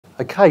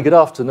Okay, good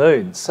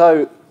afternoon.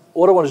 So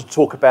what I wanted to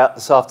talk about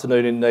this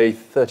afternoon in the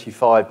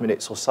 35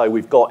 minutes or so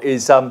we've got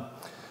is ERM,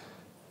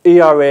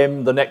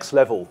 the next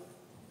level.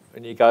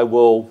 And you go,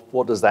 well,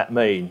 what does that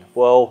mean?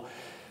 Well,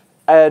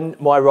 and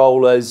my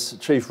role as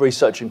Chief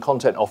Research and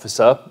Content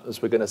Officer,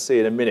 as we're going to see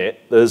in a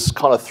minute, there's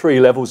kind of three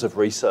levels of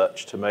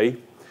research to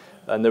me.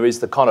 And there is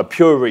the kind of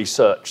pure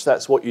research.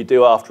 That's what you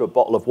do after a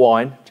bottle of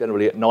wine,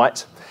 generally at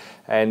night,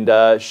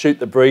 and shoot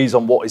the breeze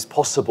on what is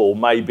possible,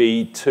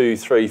 maybe 2,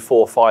 3,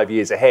 4, 5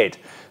 years ahead.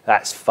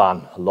 That's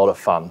fun, a lot of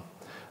fun.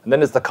 And then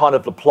there's the kind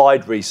of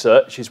applied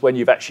research, is when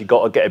you've actually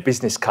got to get a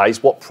business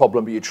case. What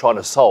problem are you trying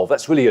to solve?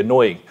 That's really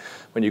annoying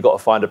when you've got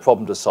to find a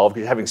problem to solve,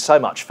 because you're having so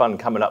much fun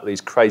coming up with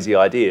these crazy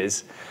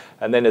ideas.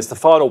 And then there's the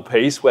final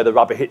piece where the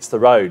rubber hits the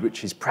road,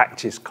 which is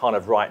practice kind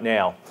of right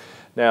now.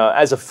 Now,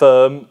 as a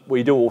firm,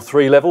 we do all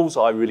three levels.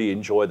 I really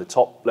enjoy the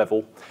top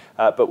level,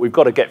 but we've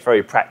got to get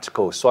very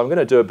practical. So I'm going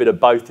to do a bit of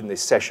both in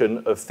this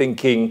session, of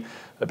thinking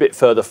a bit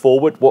further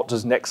forward, what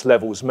does next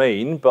levels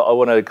mean? But I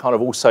want to kind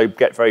of also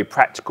get very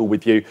practical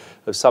with you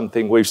of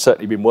something we've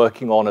certainly been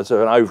working on as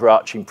an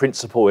overarching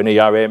principle in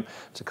ERM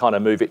to kind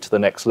of move it to the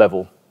next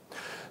level.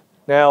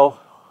 Now,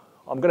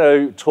 I'm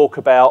going to talk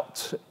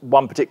about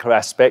one particular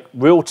aspect,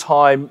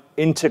 real-time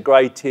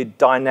integrated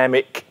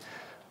dynamic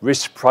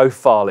risk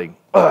profiling.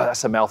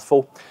 That's a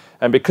mouthful.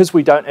 And because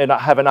we don't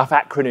have enough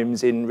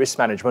acronyms in risk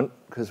management,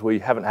 because we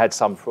haven't had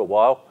some for a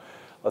while,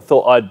 I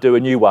thought I'd do a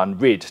new one,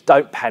 RID.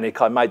 Don't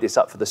panic, I made this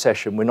up for the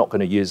session, we're not going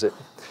to use it.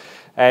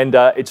 And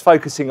it's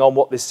focusing on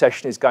what this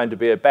session is going to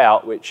be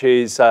about, which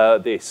is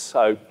this.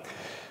 So,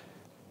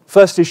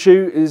 first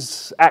issue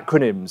is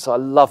acronyms. I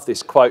love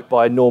this quote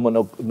by Norman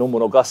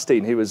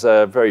Augustine. He was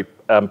a very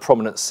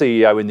prominent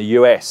CEO in the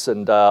US,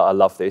 and I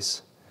love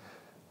this.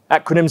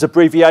 Acronyms,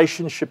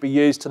 abbreviations should be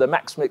used to the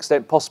maximum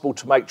extent possible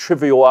to make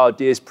trivial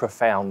ideas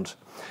profound.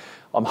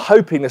 I'm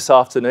hoping this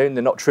afternoon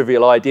they're not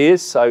trivial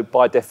ideas, so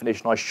by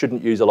definition I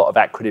shouldn't use a lot of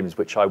acronyms,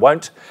 which I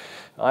won't.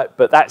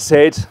 But that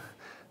said,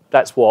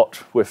 that's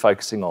what we're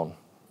focusing on.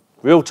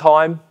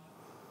 Real-time,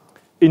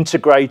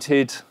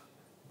 integrated,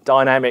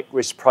 dynamic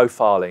risk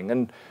profiling.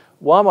 And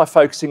why am I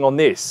focusing on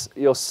this?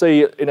 You'll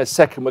see in a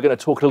second we're going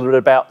to talk a little bit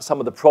about some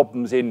of the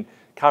problems in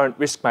current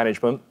risk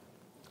management.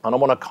 And I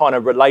want to kind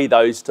of relay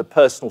those to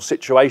personal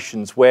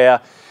situations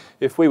where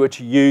if we were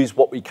to use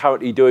what we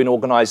currently do in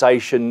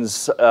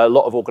organisations, a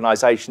lot of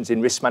organisations in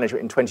risk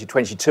management in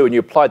 2022, and you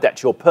applied that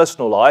to your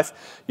personal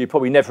life, you'd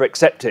probably never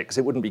accept it because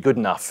it wouldn't be good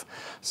enough.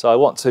 So I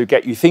want to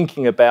get you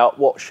thinking about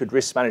what should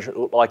risk management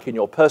look like in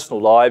your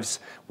personal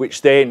lives,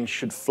 which then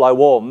should flow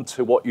on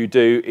to what you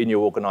do in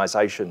your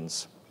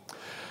organisations.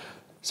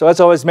 So as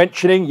I was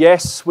mentioning,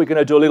 yes, we're going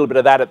to do a little bit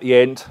of that at the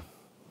end.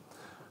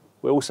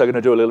 We're also going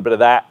to do a little bit of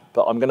that,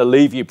 but I'm going to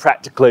leave you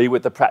practically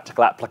with the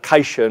practical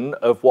application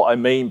of what I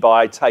mean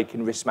by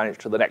taking risk management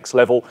to the next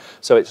level,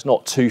 so it's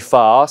not too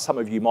far. Some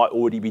of you might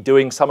already be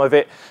doing some of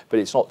it, but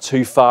it's not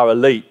too far a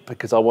leap,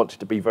 because I want it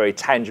to be very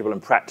tangible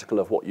and practical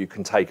of what you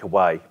can take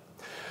away.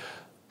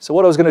 So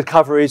what I was going to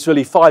cover is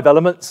really 5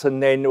 elements,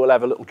 and then we'll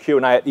have a little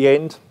Q&A at the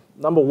end.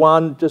 Number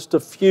 1, just a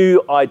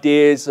few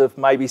ideas of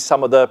maybe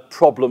some of the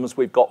problems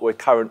we've got with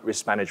current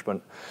risk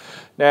management.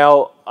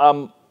 Now,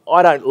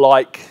 I don't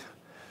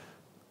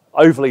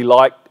overly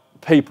like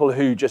people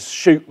who just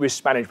shoot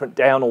risk management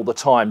down all the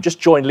time. Just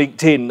join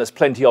LinkedIn, there's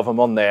plenty of them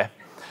on there.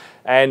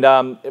 And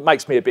it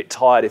makes me a bit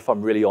tired, if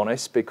I'm really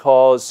honest,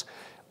 because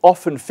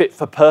often fit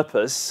for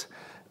purpose,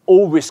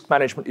 all risk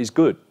management is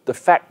good. The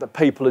fact that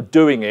people are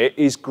doing it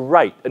is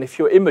great. And if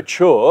you're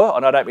immature,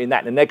 and I don't mean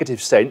that in a negative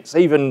sense,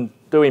 even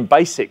doing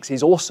basics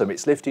is awesome.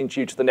 It's lifting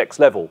you to the next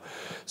level.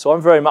 So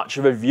I'm very much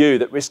of a view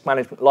that risk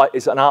management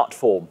is an art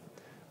form.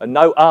 And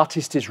no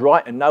artist is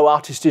right and no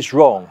artist is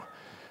wrong.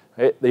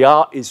 The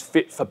art is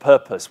fit for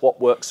purpose, what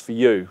works for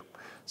you.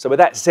 So with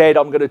that said,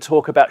 I'm going to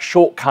talk about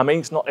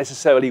shortcomings, not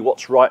necessarily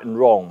what's right and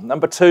wrong.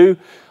 Number 2,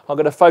 I'm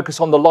going to focus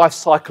on the life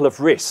cycle of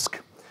risk,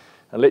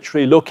 and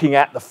literally looking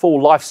at the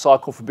full life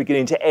cycle from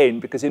beginning to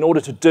end, because in order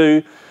to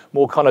do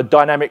more kind of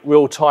dynamic,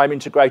 real-time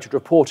integrated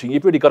reporting,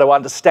 you've really got to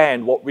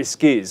understand what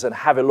risk is and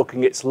have a look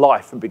at its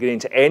life from beginning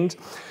to end.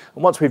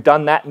 And once we've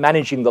done that,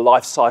 managing the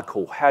life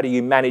cycle. How do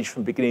you manage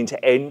from beginning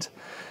to end?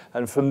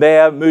 And from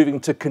there,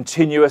 moving to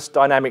continuous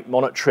dynamic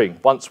monitoring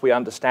once we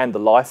understand the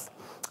life.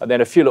 And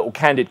then a few little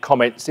candid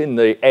comments in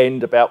the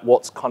end about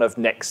what's kind of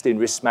next in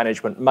risk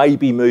management,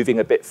 maybe moving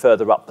a bit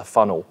further up the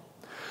funnel.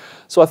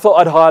 So I thought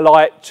I'd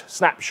highlight a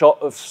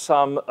snapshot of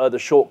some of the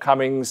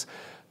shortcomings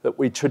that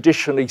we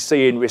traditionally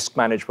see in risk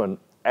management.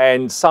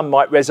 And some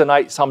might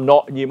resonate, some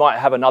not, and you might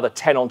have another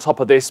 10 on top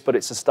of this, but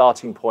it's a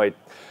starting point.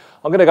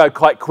 I'm going to go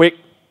quite quick.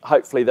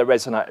 Hopefully they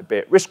resonate a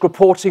bit. Risk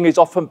reporting is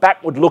often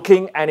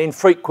backward-looking and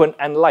infrequent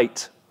and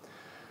late.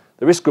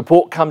 The risk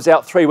report comes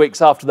out 3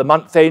 weeks after the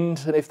month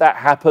end, and if that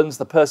happens,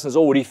 the person's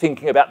already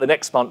thinking about the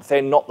next month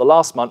end, not the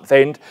last month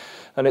end,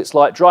 and it's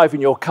like driving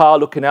your car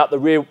looking out the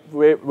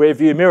rear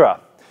view mirror.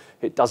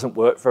 It doesn't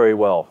work very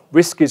well.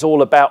 Risk is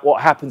all about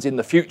what happens in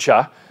the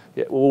future,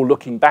 yet we're all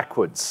looking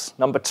backwards.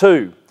 Number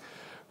 2,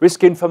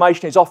 risk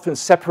information is often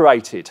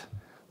separated.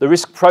 the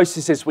risk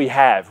processes we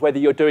have, whether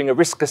you're doing a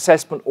risk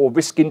assessment or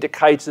risk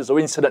indicators or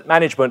incident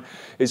management,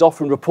 is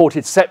often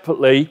reported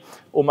separately,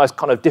 almost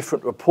kind of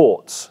different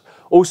reports.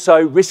 Also,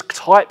 risk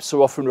types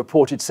are often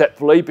reported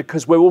separately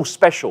because we're all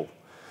special.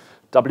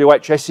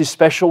 WHS is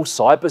special,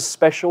 cyber's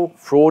special,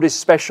 fraud is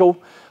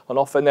special, and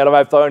often they'll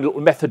have their own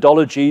little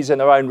methodologies and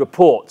their own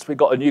reports. We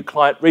got a new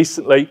client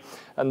recently,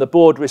 and the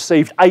board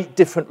received 8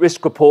 different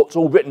risk reports,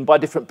 all written by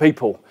different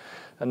people.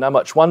 And no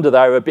much wonder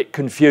they were a bit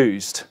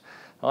confused.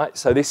 Right?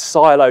 So this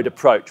siloed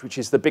approach, which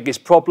is the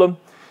biggest problem,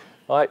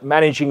 right?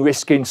 Managing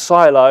risk in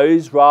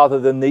silos rather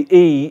than the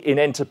E in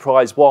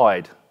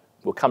enterprise-wide.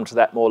 We'll come to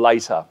that more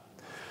later.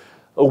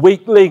 A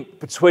weak link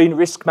between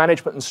risk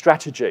management and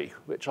strategy,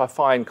 which I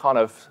find kind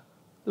of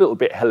a little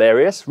bit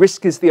hilarious.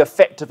 Risk is the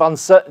effect of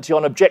uncertainty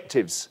on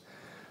objectives.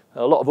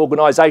 A lot of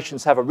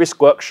organisations have a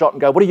risk workshop and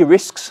go, what are your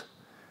risks?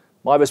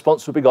 My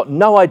response would be, got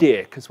no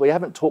idea, because we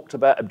haven't talked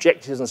about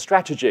objectives and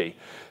strategy,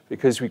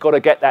 because we've got to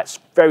get that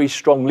very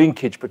strong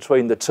linkage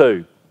between the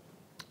two.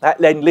 That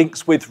then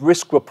links with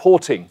risk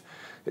reporting.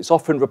 It's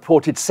often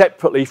reported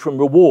separately from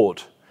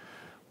reward,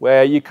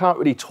 where you can't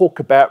really talk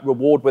about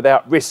reward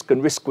without risk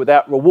and risk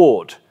without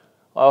reward.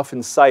 I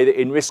often say that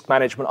in risk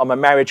management, I'm a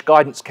marriage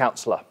guidance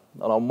counsellor,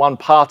 and on one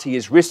party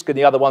is risk and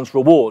the other one's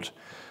reward.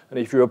 And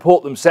if you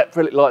report them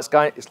separately,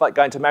 it's like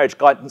going to marriage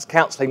guidance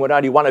counselling when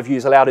only one of you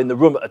is allowed in the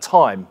room at a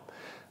time.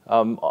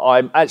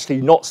 I'm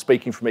actually not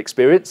speaking from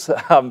experience.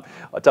 I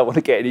don't want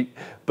to get any,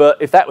 but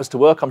if that was to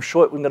work, I'm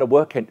sure it wasn't going to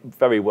work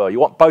very well. You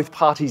want both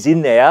parties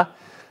in there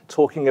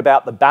talking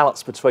about the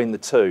balance between the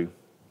two.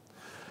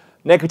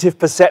 Negative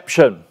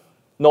perception,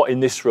 not in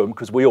this room,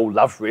 because we all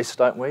love risk,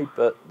 don't we?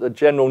 But the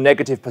general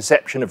negative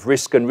perception of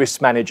risk and risk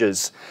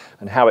managers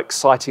and how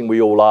exciting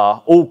we all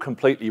are, all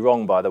completely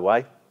wrong, by the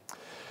way.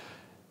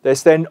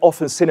 There's then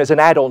often seen as an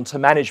add-on to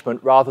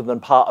management rather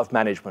than part of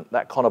management,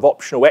 that kind of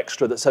optional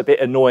extra that's a bit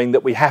annoying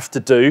that we have to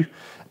do,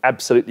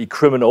 absolutely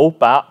criminal,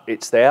 but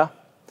it's there.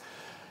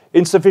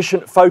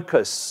 Insufficient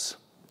focus,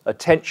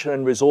 attention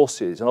and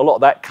resources, and a lot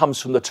of that comes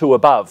from the 2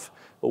 above,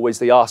 always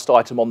the last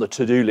item on the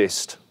to-do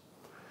list.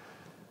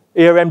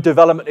 ERM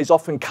development is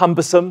often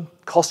cumbersome,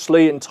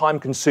 costly and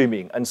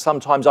time-consuming, and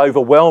sometimes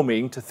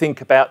overwhelming to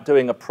think about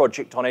doing a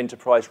project on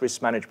enterprise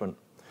risk management.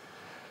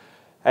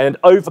 And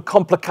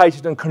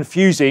overcomplicated and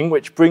confusing,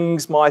 which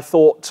brings my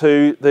thought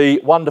to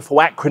the wonderful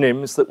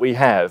acronyms that we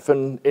have.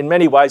 And in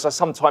many ways, I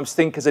sometimes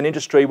think as an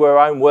industry, we're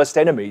our own worst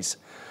enemies,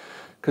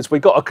 because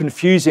we've got a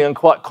confusing and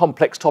quite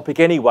complex topic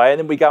anyway, and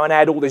then we go and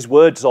add all these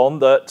words on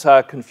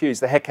that confuse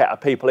the heck out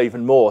of people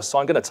even more. So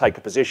I'm going to take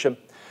a position,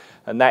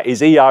 and that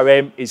is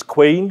ERM is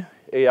queen,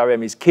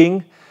 ERM is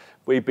king.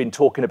 We've been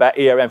talking about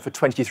ERM for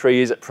 23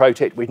 years at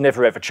Protecht. We've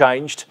never ever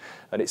changed,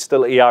 and it's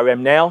still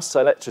ERM now,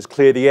 so let's just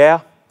clear the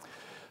air.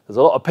 There's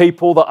a lot of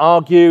people that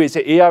argue, is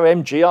it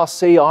ERM,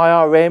 GRC,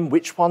 IRM,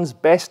 which one's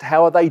best,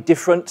 how are they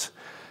different?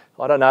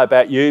 I don't know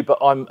about you, but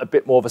I'm a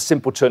bit more of a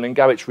simpleton and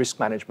go, it's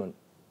risk management.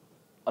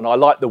 And I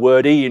like the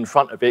word E in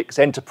front of it, because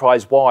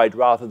enterprise-wide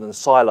rather than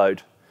siloed.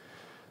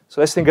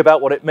 So let's think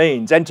about what it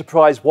means.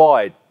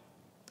 Enterprise-wide,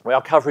 we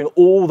are covering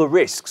all the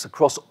risks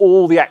across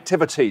all the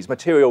activities,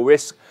 material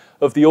risk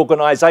of the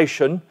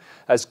organisation,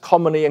 as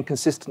commonly and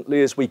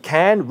consistently as we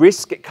can.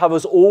 Risk, it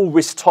covers all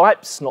risk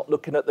types, not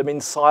looking at them in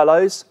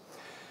silos.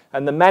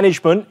 And the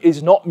management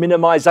is not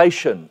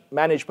minimisation.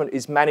 Management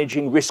is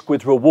managing risk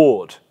with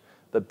reward.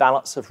 The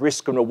balance of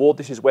risk and reward,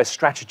 this is where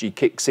strategy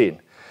kicks in.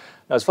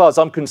 Now, as far as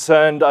I'm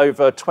concerned,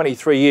 over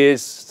 23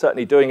 years,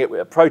 certainly doing it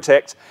with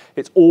Protecht,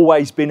 it's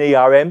always been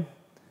ERM.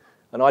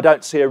 And I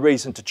don't see a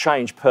reason to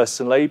change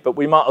personally, but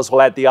we might as well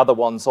add the other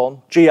ones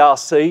on.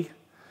 GRC,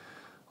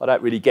 I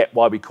don't really get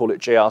why we call it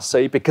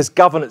GRC, because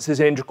governance is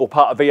an integral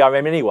part of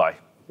ERM anyway.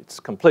 It's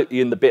completely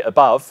in the bit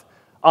above.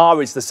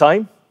 R is the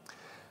same.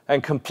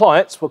 And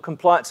compliance, well,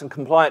 compliance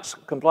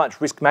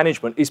risk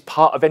management is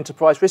part of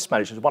enterprise risk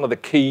management. It's one of the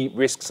key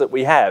risks that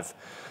we have.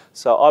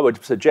 So I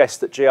would suggest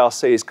that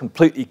GRC is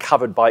completely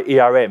covered by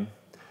ERM.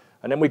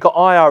 And then we've got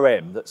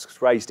IRM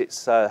that's raised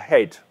its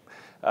head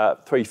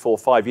 3, 4,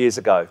 5 years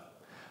ago.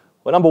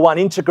 Well, number one,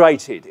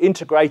 integrated.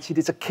 Integrated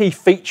is a key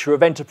feature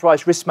of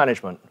enterprise risk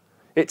management.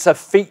 It's a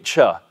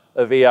feature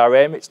of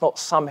ERM. It's not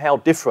somehow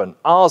different.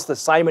 R's the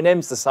same and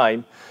M's the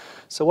same.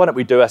 So why don't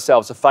we do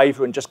ourselves a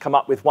favour and just come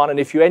up with one? And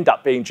if you end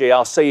up being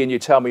GRC and you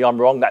tell me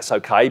I'm wrong, that's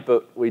okay.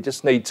 But we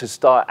just need to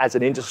start, as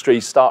an industry,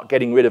 start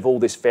getting rid of all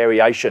this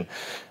variation.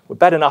 We're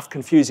bad enough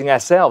confusing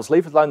ourselves,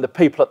 leave alone the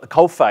people at the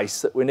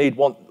coalface that we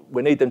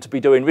need them to be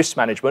doing risk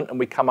management, and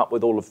we come up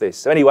with all of this.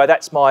 So anyway,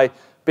 that's my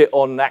bit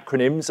on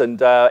acronyms,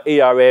 and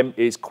ERM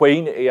is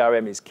queen,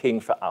 ERM is king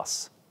for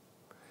us.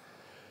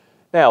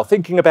 Now,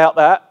 thinking about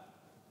that,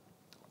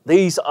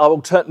 these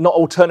are not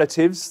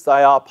alternatives,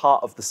 they are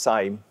part of the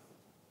same.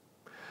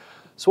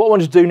 So what I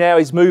want to do now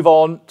is move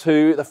on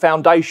to the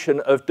foundation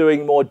of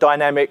doing more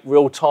dynamic,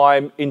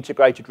 real-time,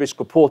 integrated risk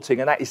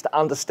reporting, and that is to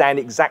understand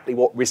exactly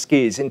what risk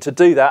is. And to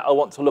do that, I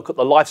want to look at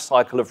the life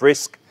cycle of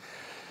risk.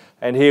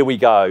 And here we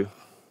go.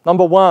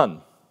 Number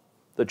one,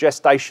 the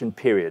gestation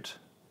period.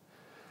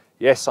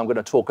 Yes, I'm going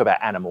to talk about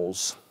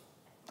animals.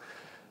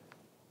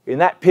 In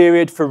that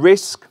period for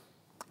risk,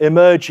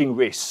 emerging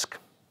risk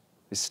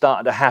is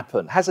starting to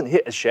happen. Hasn't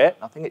hit us yet.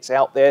 I think it's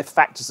out there.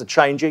 Factors are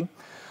changing.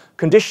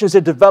 Conditions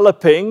are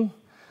developing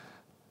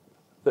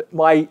that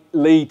may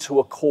lead to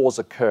a cause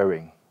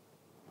occurring.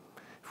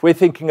 If we're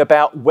thinking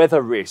about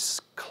weather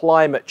risk,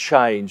 climate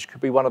change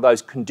could be one of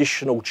those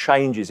conditional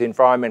changes,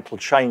 environmental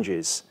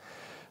changes.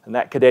 And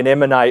that could then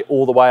emanate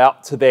all the way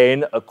up to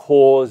then a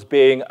cause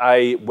being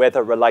a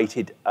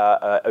weather-related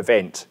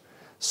event,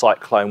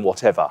 cyclone,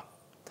 whatever.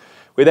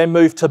 We then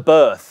move to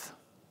birth.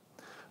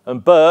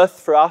 And birth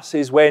for us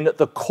is when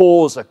the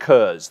cause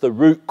occurs, the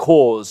root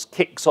cause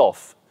kicks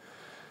off.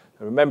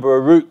 And remember, a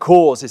root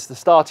cause is the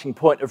starting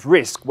point of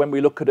risk when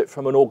we look at it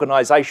from an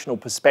organisational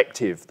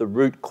perspective, the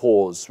root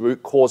cause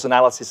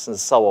analysis and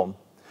so on.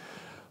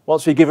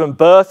 Once we've given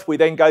birth, we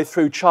then go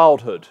through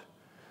childhood.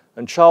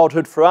 And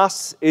childhood for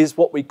us is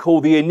what we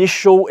call the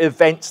initial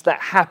events that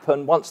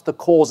happen once the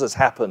cause has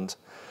happened.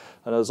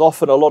 And there's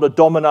often a lot of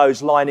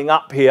dominoes lining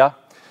up here.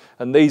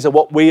 And these are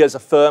what we as a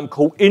firm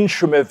call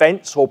interim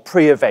events or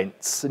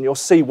pre-events. And you'll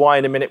see why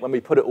in a minute when we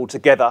put it all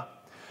together.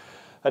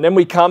 And then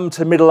we come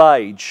to middle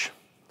age,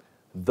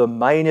 the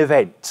main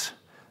event.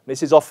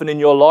 This is often in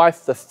your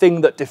life the thing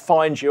that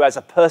defines you as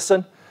a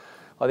person.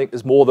 I think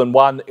there's more than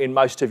one in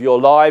most of your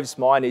lives.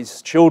 Mine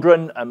is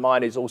children, and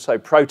mine is also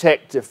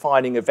Protecht,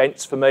 defining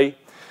events for me,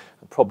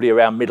 probably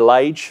around middle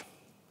age.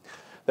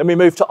 Then we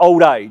move to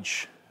old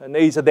age, and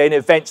these are then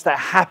events that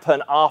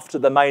happen after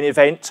the main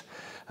event.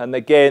 And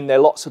again, there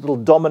are lots of little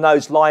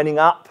dominoes lining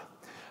up.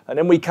 And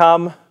then we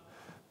come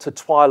to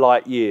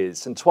twilight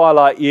years. And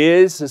twilight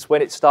years is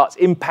when it starts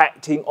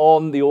impacting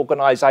on the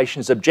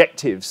organisation's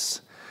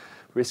objectives.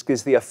 Risk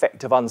is the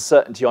effect of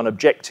uncertainty on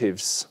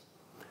objectives.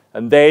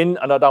 And then,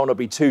 and I don't want to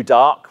be too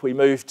dark, we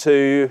move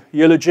to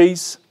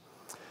eulogies,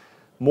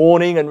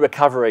 mourning and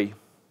recovery.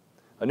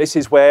 And this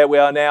is where we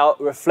are now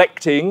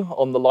reflecting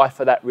on the life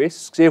of that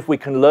risk, see if we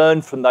can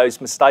learn from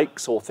those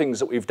mistakes or things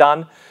that we've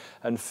done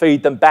and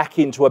feed them back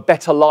into a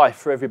better life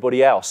for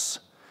everybody else.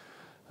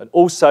 And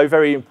also,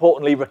 very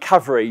importantly,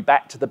 recovery,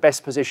 back to the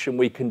best position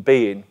we can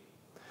be in.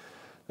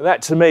 And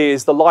that, to me,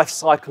 is the life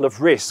cycle of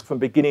risk from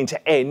beginning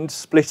to end,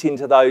 split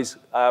into those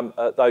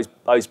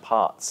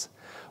parts.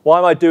 Why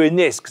am I doing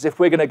this? Because if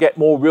we're going to get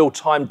more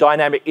real-time,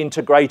 dynamic,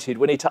 integrated,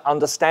 we need to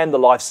understand the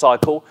life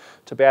cycle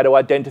to be able to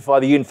identify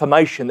the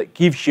information that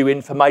gives you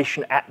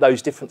information at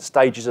those different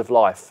stages of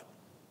life.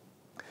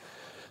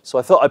 So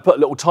I thought I'd put a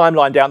little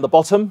timeline down the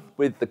bottom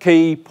with the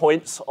key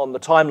points on the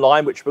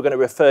timeline, which we're going to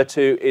refer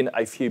to in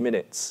a few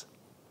minutes.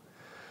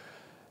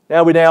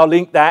 Now we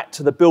link that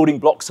to the building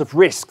blocks of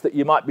risk that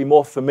you might be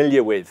more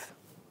familiar with.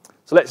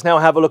 So let's now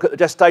have a look at the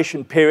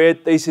gestation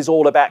period. This is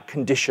all about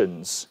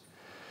conditions.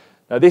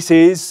 Now this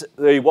is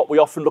what we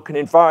often look in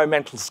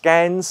environmental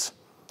scans,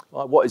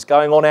 like what is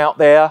going on out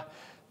there.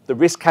 The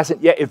risk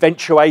hasn't yet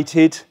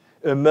eventuated.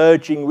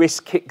 Emerging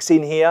risk kicks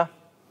in here.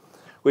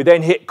 We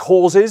then hit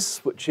causes,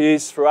 which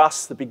is for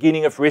us the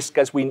beginning of risk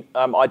as we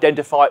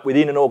identify it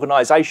within an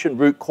organisation,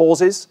 root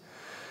causes.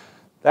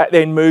 That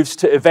then moves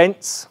to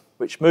events,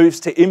 which moves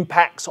to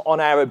impacts on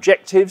our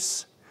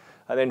objectives,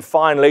 and then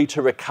finally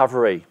to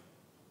recovery.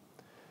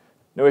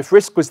 Now, if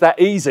risk was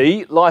that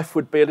easy, life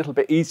would be a little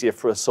bit easier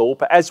for us all.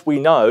 But as we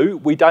know,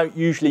 we don't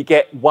usually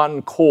get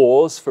one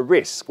cause for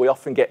risk. We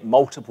often get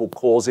multiple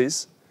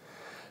causes.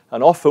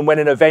 And often when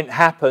an event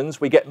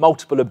happens, we get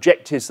multiple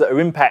objectives that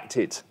are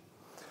impacted.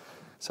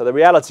 So the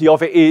reality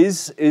of it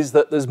is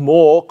that there's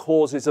more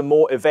causes and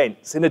more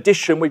events. In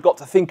addition, we've got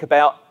to think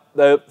about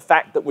the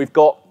fact that we've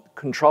got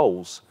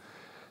controls.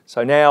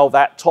 So now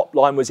that top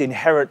line was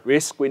inherent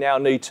risk. We now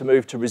need to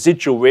move to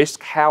residual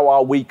risk. How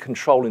are we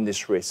controlling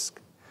this risk?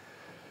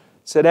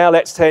 So now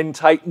let's then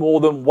take more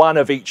than one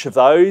of each of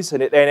those,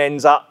 and it then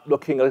ends up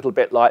looking a little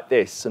bit like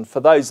this. And for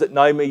those that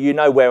know me, you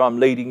know where I'm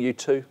leading you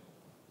to.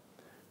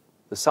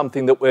 There's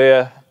something that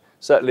we're,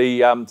 certainly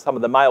some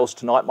of the males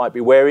tonight might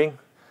be wearing,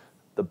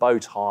 the bow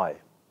tie.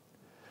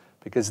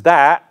 Because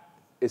that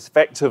is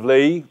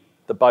effectively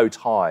the bow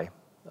tie.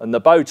 And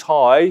the bow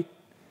tie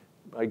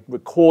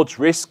records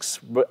risks,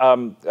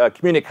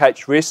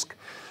 communicates risk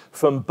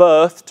from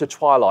birth to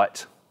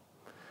twilight.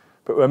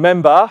 But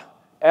remember,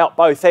 out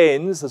both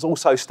ends, there's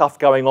also stuff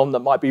going on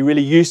that might be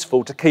really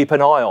useful to keep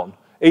an eye on.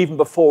 Even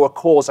before a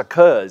cause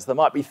occurs, there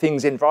might be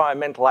things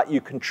environmental that you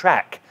can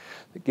track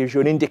that gives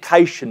you an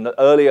indication that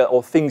earlier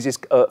or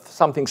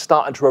something's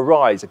starting to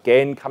arise.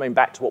 Again, coming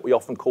back to what we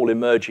often call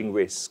emerging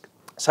risk.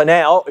 So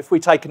now, if we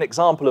take an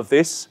example of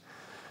this,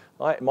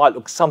 right, it might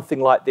look something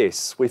like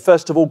this. We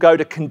first of all go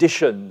to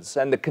conditions,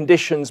 and the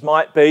conditions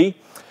might be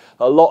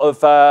a lot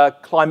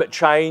of climate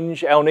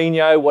change, El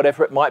Nino,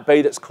 whatever it might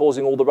be that's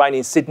causing all the rain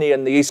in Sydney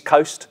and the East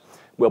Coast.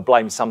 We'll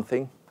blame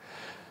something.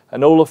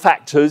 And all the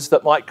factors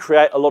that might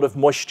create a lot of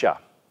moisture.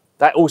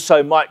 That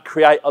also might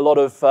create a lot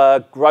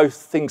of growth,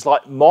 things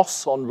like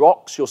moss on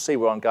rocks. You'll see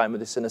where I'm going with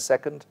this in a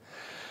second.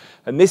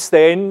 And this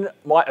then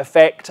might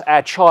affect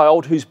our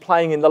child who's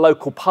playing in the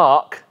local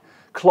park,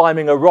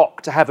 climbing a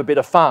rock to have a bit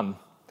of fun.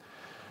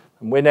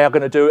 And we're now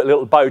going to do a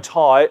little bow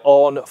tie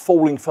on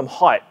falling from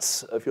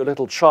heights of your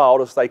little child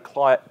as they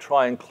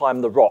try and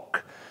climb the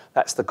rock.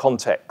 That's the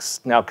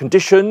context. Now,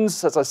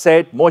 conditions, as I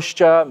said,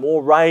 moisture,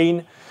 more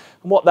rain,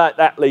 and what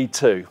that lead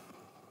to?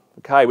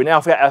 Okay, we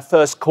now get our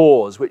first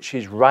cause, which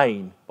is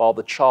rain, while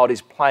the child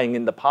is playing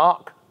in the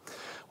park.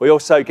 We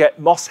also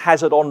get moss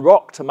hazard on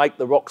rock to make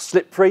the rock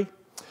slippery.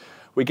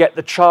 We get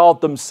the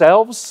child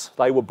themselves,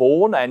 they were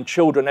born, and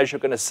children, as you're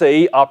going to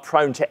see, are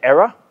prone to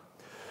error.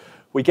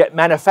 We get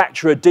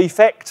manufacturer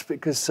defect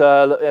because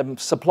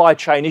supply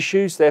chain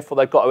issues, therefore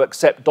they've got to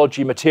accept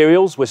dodgy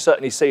materials. We're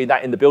certainly seeing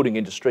that in the building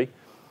industry.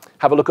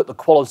 Have a look at the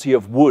quality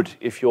of wood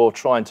if you're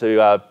trying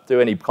to do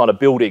any kind of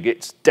building.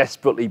 It's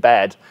desperately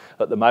bad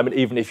at the moment,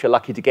 even if you're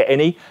lucky to get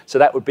any. So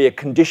that would be a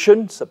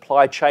condition,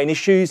 supply chain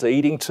issues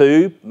leading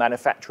to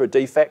manufacturer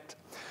defect.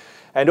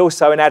 And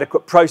also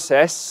inadequate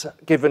process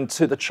given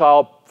to the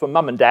child from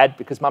mum and dad,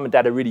 because mum and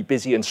dad are really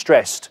busy and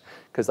stressed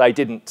because they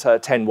didn't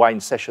attend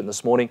Wayne's session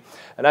this morning.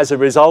 And as a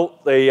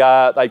result,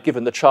 they've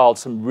given the child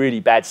some really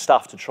bad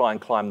stuff to try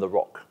and climb the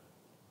rock.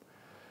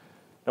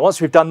 Now, once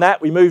we've done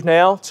that, we move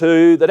now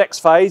to the next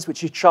phase,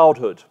 which is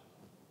childhood.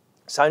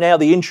 So now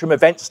the interim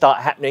events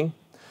start happening.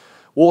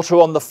 Water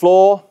on the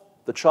floor,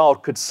 the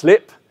child could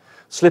slip.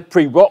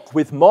 Slippery rock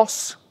with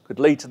moss could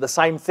lead to the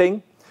same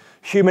thing.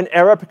 Human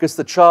error because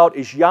the child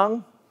is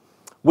young.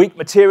 Weak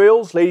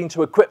materials leading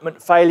to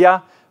equipment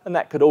failure, and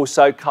that could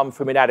also come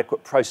from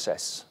inadequate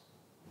process.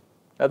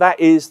 Now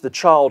that is the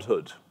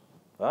childhood,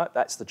 right?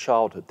 That's the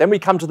childhood. Then we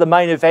come to the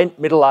main event,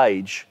 middle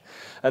age.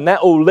 And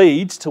that all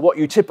leads to what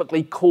you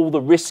typically call the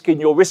risk in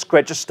your risk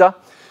register.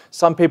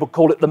 Some people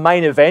call it the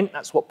main event.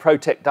 That's what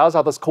Protecht does.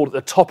 Others call it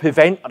the top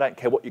event. I don't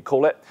care what you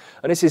call it.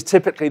 And this is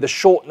typically the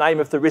short name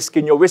of the risk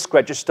in your risk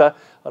register.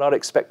 And I'd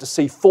expect to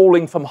see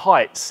falling from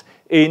heights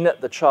in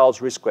the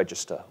child's risk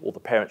register or the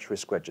parent's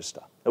risk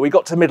register. Now we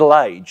got to middle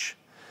age.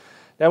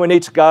 Now we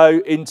need to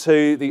go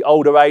into the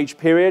older age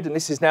period. And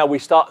this is now we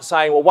start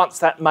saying, well, once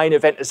that main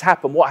event has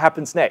happened, what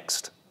happens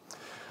next?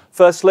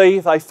 Firstly,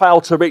 they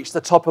failed to reach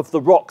the top of the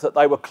rock that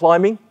they were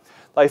climbing.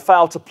 They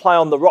failed to play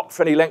on the rock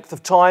for any length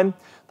of time.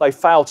 They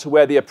failed to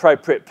wear the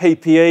appropriate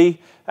PPE,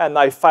 and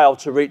they failed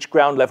to reach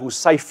ground level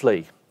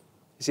safely.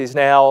 This is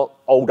now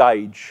old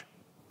age.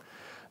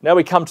 Now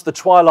we come to the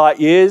twilight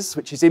years,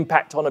 which is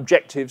impact on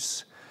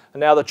objectives. And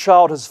now the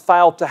child has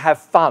failed to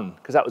have fun,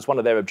 because that was one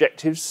of their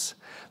objectives.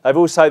 They've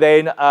also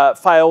then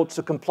failed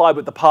to comply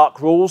with the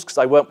park rules because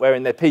they weren't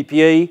wearing their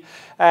PPE.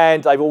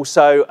 And they've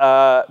also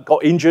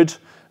got injured.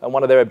 And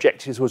one of their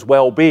objectives was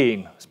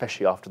well-being,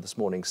 especially after this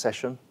morning's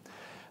session.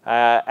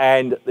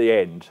 And the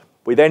end.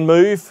 We then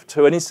move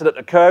to an incident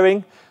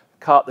occurring,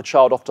 cart the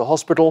child off to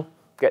hospital,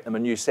 get them a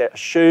new set of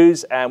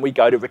shoes, and we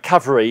go to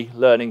recovery,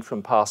 learning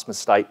from past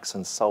mistakes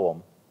and so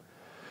on.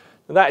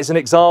 And that is an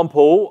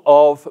example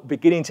of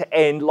beginning to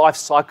end life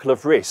cycle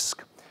of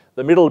risk.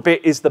 The middle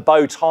bit is the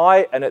bow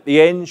tie, and at the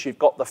end you've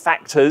got the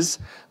factors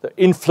that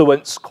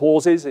influence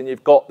causes, and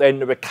you've got then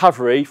the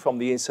recovery from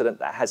the incident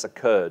that has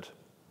occurred.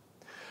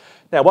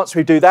 Now, once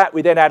we do that,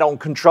 we then add on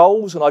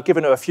controls, and I've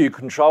given her a few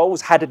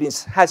controls: hazard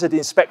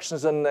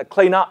inspections and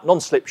clean-up,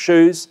 non-slip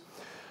shoes,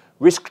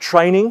 risk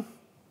training,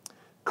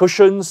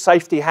 cushions,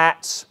 safety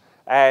hats,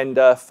 and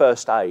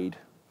first aid.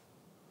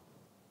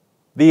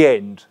 The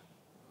end.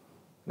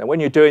 Now,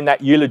 when you're doing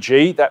that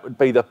eulogy, that would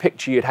be the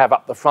picture you'd have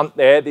up the front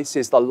there. This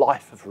is the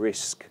life of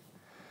risk.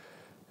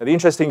 Now, the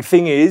interesting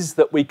thing is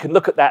that we can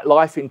look at that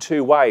life in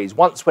two ways.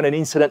 Once when an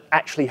incident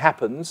actually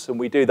happens, and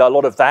we do a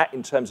lot of that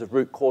in terms of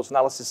root cause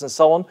analysis and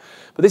so on.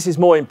 But this is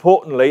more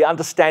importantly,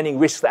 understanding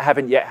risks that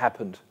haven't yet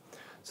happened.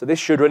 So this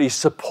should really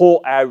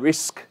support our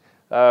risk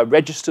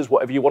registers,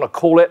 whatever you want to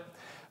call it.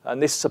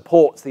 And this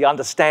supports the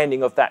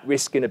understanding of that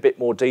risk in a bit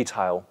more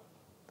detail.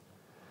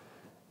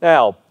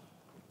 Now,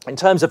 in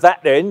terms of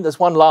that then, there's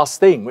one last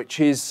thing,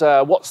 which is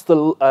what's the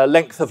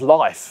length of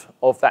life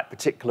of that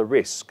particular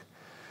risk?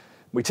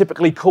 We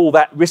typically call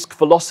that risk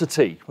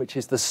velocity, which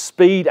is the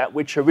speed at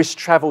which a risk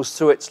travels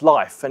through its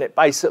life, and it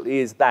basically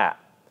is that.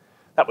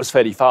 That was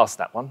fairly fast,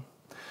 that one.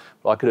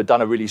 But I could have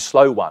done a really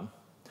slow one.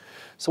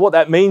 So what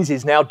that means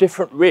is now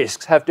different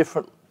risks have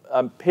different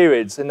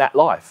periods in that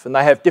life, and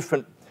they have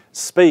different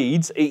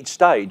speeds each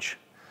stage.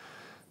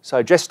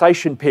 So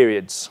gestation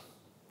periods.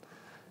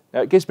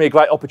 Now, it gives me a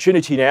great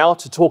opportunity now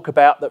to talk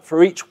about that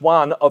for each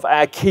one of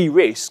our key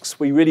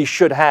risks, we really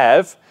should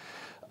have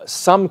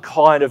some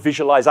kind of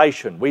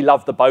visualization. We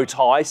love the bow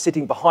tie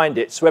sitting behind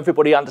it so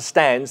everybody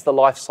understands the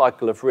life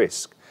cycle of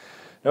risk.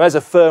 Now, as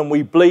a firm,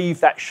 we believe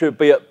that should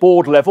be at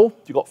board level.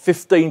 You've got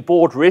 15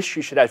 board risks,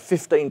 you should have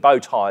 15 bow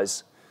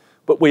ties.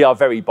 But we are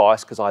very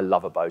biased because I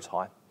love a bow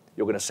tie.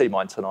 You're going to see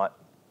mine tonight.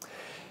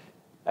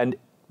 And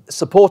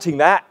supporting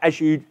that, as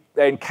you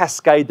then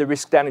cascade the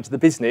risk down into the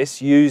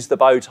business, use the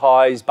bow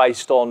ties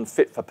based on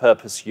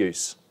fit-for-purpose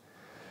use.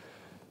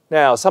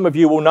 Now, some of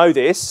you will know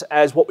this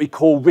as what we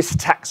call risk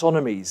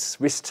taxonomies,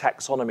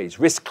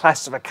 risk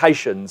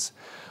classifications.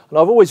 And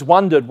I've always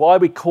wondered why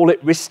we call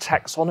it risk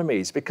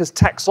taxonomies, because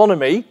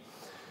taxonomy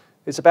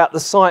is about the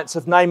science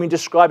of naming,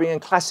 describing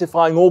and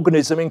classifying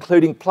organisms,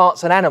 including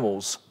plants and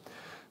animals.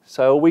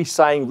 So are we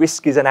saying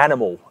risk is an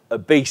animal, a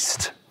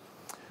beast?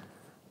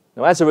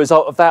 Now, as a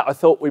result of that, I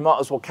thought we might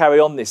as well carry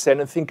on this then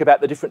and think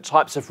about the different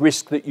types of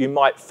risk that you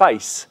might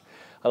face.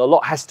 And a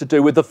lot has to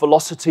do with the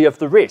velocity of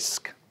the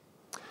risk.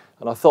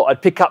 And I thought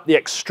I'd pick up the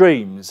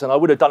extremes. And I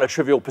would have done a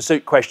Trivial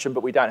Pursuit question,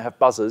 but we don't have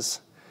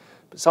buzzers.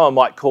 But someone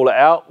might call it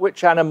out.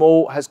 Which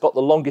animal has got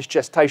the longest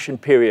gestation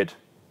period?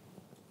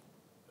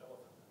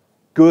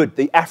 Good,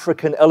 the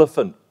African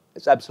elephant.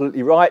 It's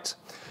absolutely right.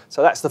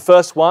 So that's the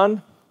first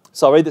one.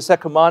 Sorry, the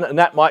second one. And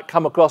that might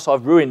come across,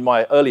 I've ruined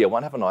my earlier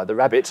one, haven't I? The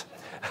rabbit.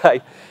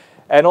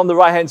 And on the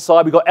right-hand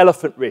side, we've got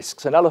elephant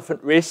risks. And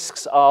elephant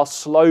risks are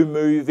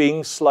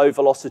slow-moving,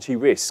 slow-velocity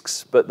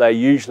risks, but they're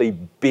usually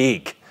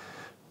big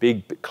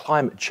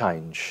climate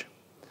change.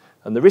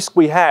 And the risk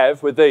we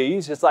have with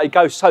these is they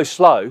go so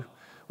slow,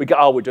 we go,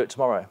 oh, we'll do it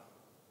tomorrow.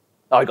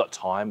 Oh, we've got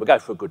time. We'll go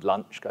for a good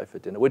lunch, go for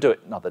dinner. We'll do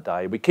it another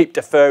day. We keep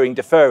deferring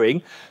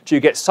till you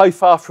get so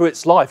far through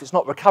its life, it's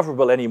not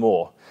recoverable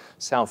anymore.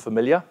 Sound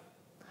familiar?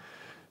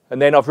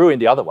 And then I've ruined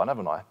the other one,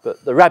 haven't I?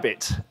 But the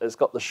rabbit has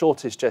got the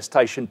shortest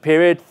gestation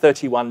period,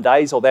 31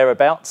 days or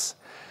thereabouts,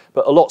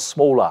 but a lot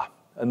smaller.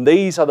 And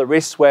these are the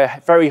risks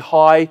where very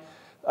high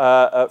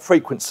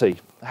frequency,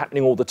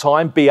 happening all the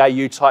time,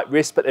 BAU type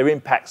risk, but their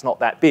impact's not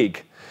that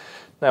big.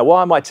 Now,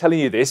 why am I telling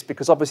you this?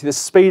 Because obviously the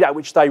speed at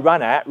which they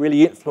run at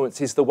really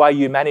influences the way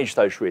you manage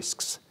those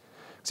risks.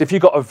 So if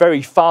you've got a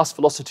very fast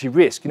velocity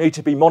risk, you need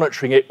to be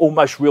monitoring it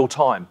almost real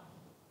time.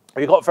 If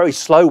you've got a very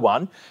slow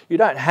one, you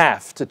don't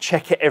have to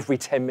check it every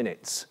 10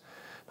 minutes,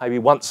 maybe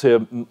once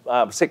a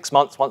 6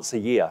 months, once a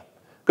year.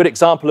 Good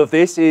example of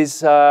this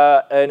is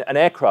an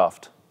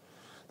aircraft.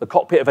 The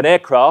cockpit of an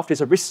aircraft is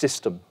a risk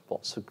system,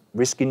 lots of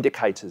risk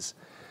indicators.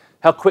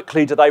 How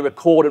quickly do they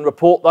record and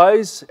report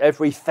those?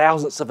 Every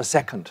thousandth of a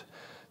second,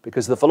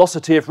 because the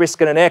velocity of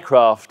risk in an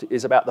aircraft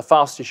is about the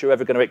fastest you're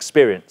ever going to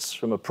experience.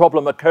 From a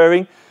problem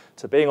occurring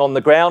to being on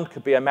the ground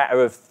could be a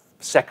matter of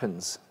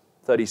seconds.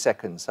 30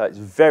 seconds. So it's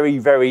very,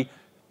 very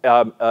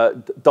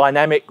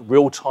dynamic,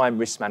 real-time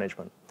risk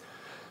management.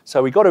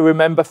 So we've got to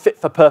remember fit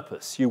for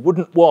purpose. You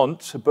wouldn't want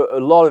to put a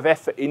lot of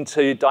effort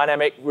into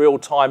dynamic,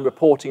 real-time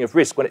reporting of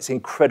risk when it's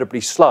incredibly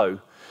slow.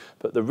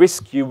 But the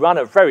risk you run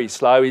at very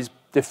slow is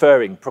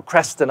deferring,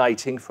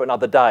 procrastinating for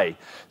another day.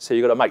 So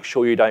you've got to make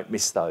sure you don't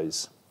miss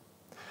those.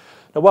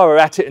 Now, while we're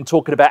at it and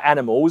talking about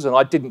animals, and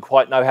I didn't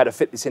quite know how to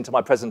fit this into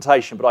my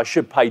presentation, but I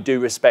should pay due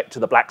respect to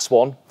the black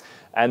swan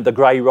and the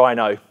grey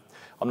rhino.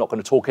 I'm not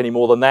going to talk any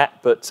more than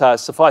that, but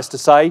suffice to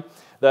say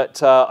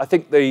that I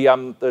think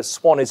the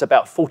swan is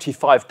about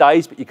 45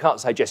 days, but you can't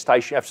say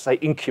gestation, you have to say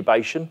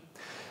incubation.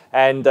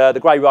 And the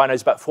grey rhino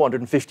is about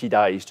 450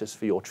 days, just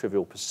for your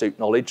Trivial Pursuit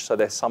knowledge, so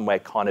they're somewhere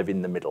kind of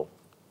in the middle.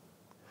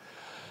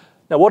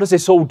 Now, what does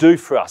this all do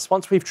for us?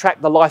 Once we've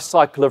tracked the life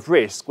cycle of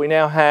risk, we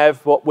now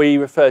have what we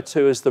refer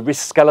to as the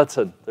risk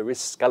skeleton,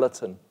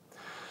 And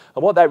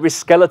what that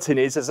risk skeleton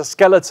is a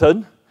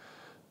skeleton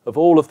of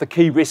all of the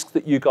key risks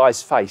that you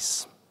guys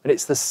face. And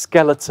it's the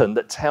skeleton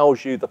that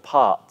tells you the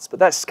parts. But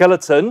that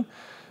skeleton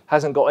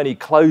hasn't got any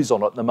clothes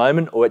on at the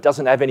moment, or it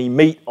doesn't have any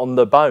meat on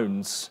the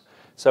bones.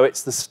 So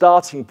it's the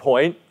starting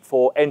point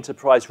for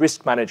enterprise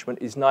risk management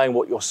is knowing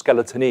what your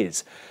skeleton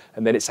is.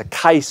 And then it's a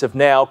case of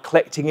now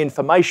collecting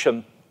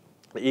information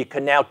that you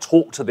can now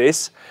talk to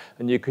this,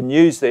 and you can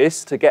use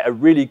this to get a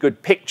really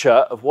good picture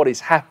of what is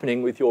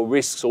happening with your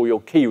risks or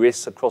your key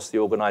risks across the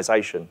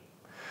organisation.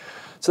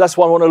 So that's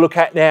what I want to look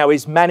at now,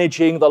 is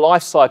managing the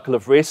life cycle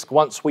of risk.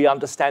 Once we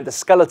understand the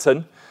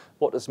skeleton,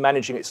 what does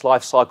managing its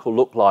life cycle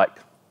look like?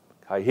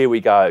 Okay, here we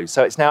go.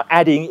 So it's now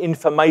adding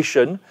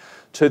information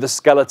to the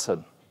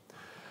skeleton.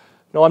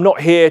 Now, I'm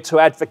not here to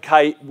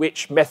advocate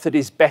which method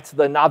is better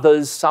than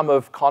others. Some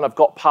have kind of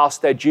got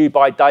past their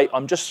due-by date.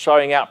 I'm just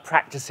showing out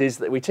practices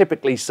that we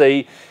typically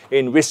see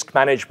in risk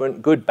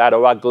management, good, bad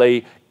or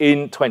ugly,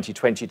 in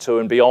 2022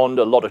 and beyond.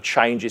 A lot of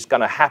change is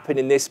going to happen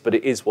in this, but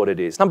it is what it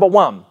is. Number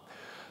one,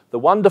 the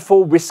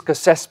wonderful risk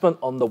assessment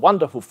on the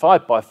wonderful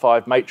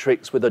 5x5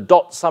 matrix with a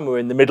dot somewhere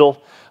in the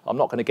middle. I'm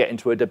not going to get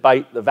into a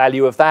debate the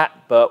value of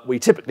that, but we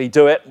typically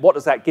do it. What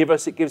does that give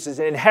us? It gives us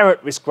an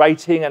inherent risk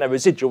rating and a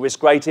residual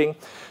risk rating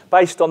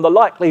based on the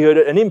likelihood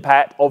and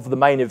impact of the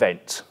main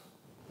event.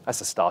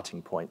 That's a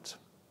starting point.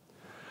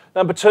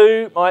 Number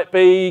two might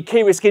be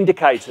key risk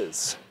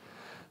indicators.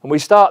 And we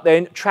start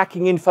then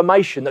tracking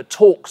information that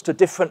talks to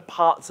different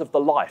parts of the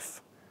life.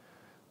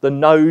 The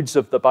nodes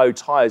of the bow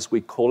tie, as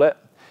we call it.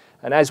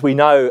 And as we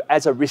know,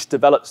 as a risk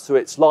develops through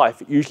its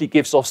life, it usually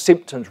gives off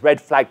symptoms,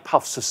 red flag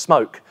puffs of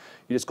smoke.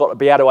 You just got to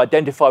be able to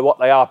identify what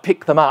they are,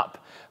 pick them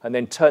up, and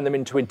then turn them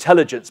into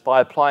intelligence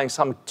by applying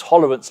some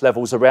tolerance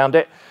levels around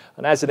it.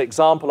 And as an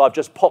example, I've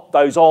just popped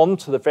those on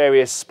to the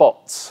various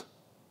spots.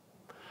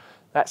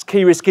 That's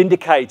key risk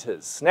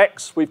indicators.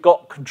 Next, we've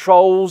got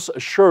controls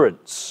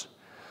assurance.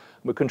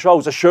 With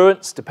controls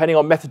assurance, depending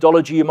on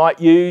methodology you might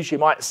use, you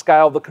might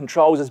scale the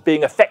controls as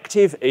being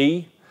effective,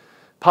 E,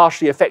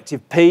 partially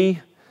effective,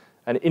 P,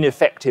 and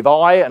ineffective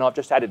I, and I've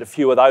just added a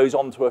few of those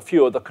onto a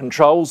few of the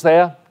controls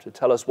there to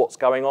tell us what's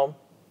going on.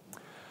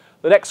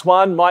 The next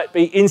one might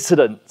be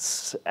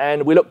incidents,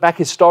 and we look back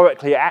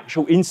historically at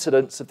actual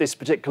incidents of this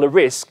particular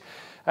risk,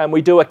 and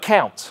we do a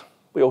count.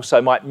 We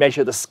also might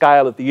measure the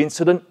scale of the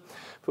incident,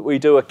 but we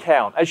do a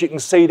count. As you can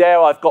see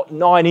there, I've got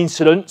 9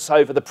 incidents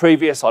over the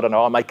previous, I don't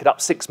know, I'll make it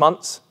up 6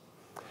 months.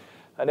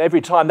 And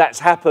every time that's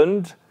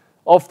happened,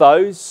 of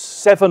those,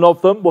 7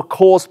 of them were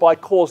caused by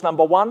cause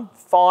number 1,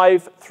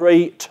 5,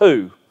 3,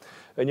 2.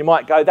 And you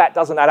might go, that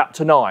doesn't add up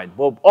to 9.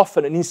 Well,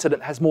 often an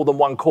incident has more than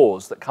one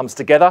cause that comes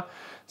together,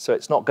 so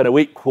it's not going to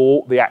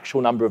equal the actual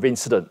number of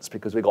incidents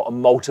because we've got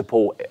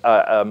multiple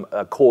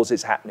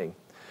causes happening.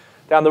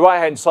 Down the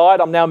right-hand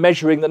side, I'm now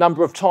measuring the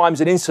number of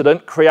times an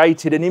incident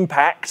created an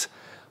impact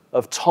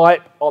of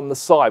type on the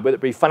side, whether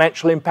it be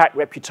financial impact,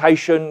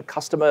 reputation,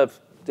 customer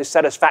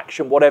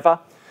dissatisfaction, whatever.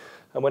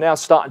 And we're now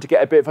starting to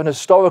get a bit of an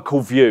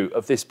historical view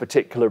of this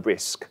particular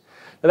risk.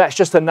 Now that's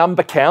just a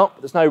number count,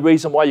 but there's no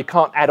reason why you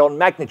can't add on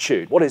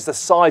magnitude. What is the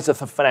size of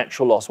the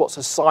financial loss? What's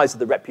the size of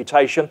the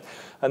reputation?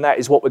 And that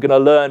is what we're going to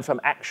learn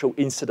from actual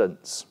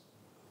incidents.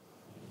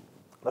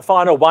 The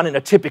final one in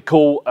a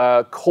typical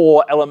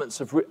core elements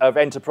of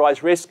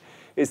enterprise risk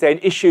is then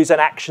issues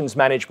and actions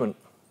management.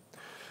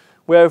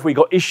 Where have we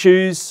got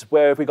issues?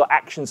 Where have we got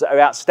actions that are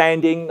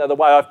outstanding? Now, the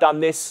way I've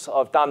done this,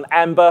 I've done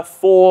amber,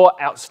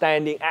 4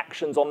 outstanding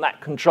actions on that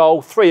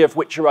control, 3 of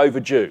which are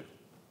overdue.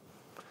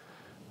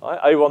 Right,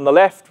 over on the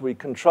left, we've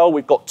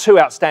got 2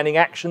 outstanding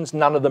actions,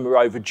 none of them are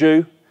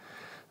overdue.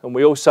 And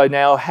we also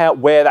now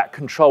where that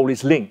control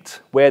is linked,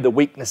 where the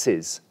weakness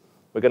is.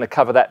 We're going to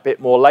cover that bit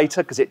more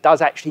later because it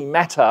does actually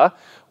matter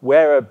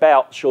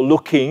whereabouts you're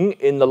looking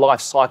in the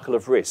life cycle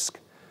of risk.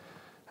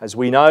 As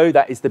we know,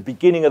 that is the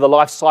beginning of the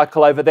life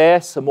cycle over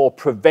there, so more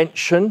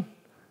prevention.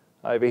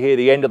 Over here,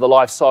 the end of the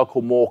life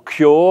cycle, more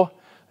cure.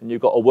 And you've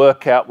got to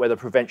work out whether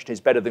prevention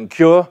is better than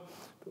cure.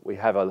 But we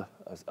have a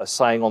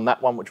saying on that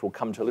one, which we'll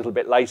come to a little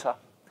bit later.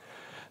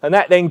 And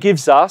that then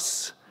gives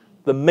us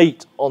the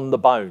meat on the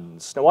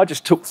bones. Now, I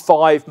just took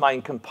 5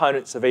 main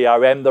components of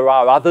ERM. There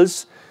are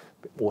others,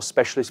 a bit more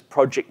specialist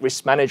project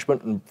risk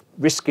management and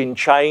risk in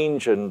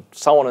change and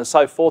so on and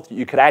so forth that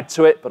you could add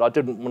to it, but I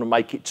didn't want to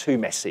make it too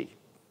messy.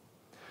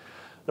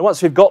 And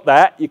once we've got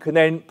that, you can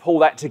then pull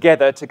that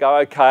together to go,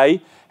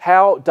 okay,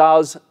 how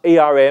does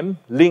ERM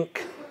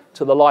link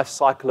to the life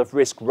cycle of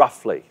risk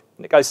roughly?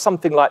 And it goes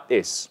something like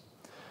this.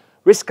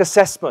 Risk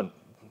assessment,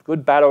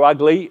 good, bad or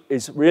ugly,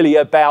 is really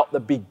about the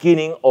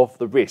beginning of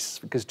the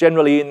risk, because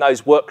generally in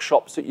those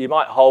workshops that you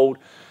might hold,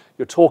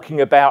 you're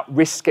talking about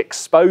risk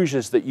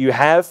exposures that you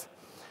have,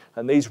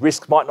 and these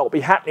risks might not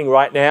be happening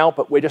right now,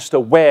 but we're just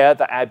aware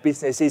that our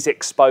business is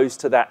exposed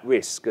to that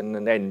risk. And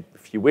then,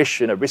 if you wish,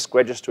 in a risk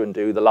register and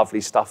do the lovely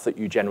stuff that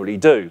you generally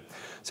do.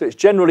 So it's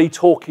generally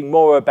talking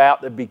more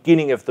about the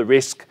beginning of the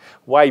risk,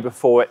 way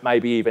before it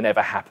maybe even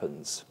ever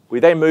happens. We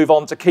then move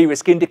on to key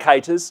risk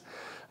indicators,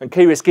 and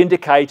key risk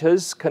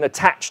indicators can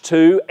attach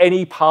to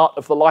any part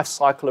of the life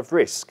cycle of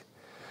risk.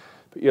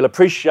 But you'll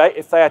appreciate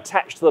if they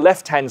attach to the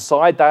left-hand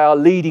side, they are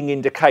leading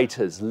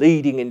indicators.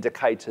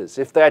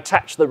 If they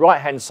attach to the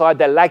right-hand side,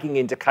 they're lagging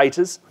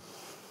indicators.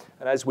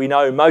 And as we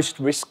know, most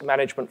risk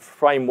management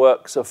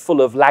frameworks are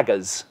full of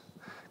laggers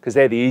because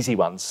they're the easy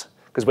ones,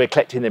 because we're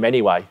collecting them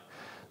anyway.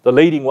 The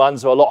leading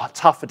ones are a lot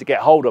tougher to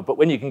get hold of, but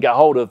when you can get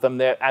hold of them,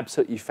 they're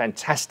absolutely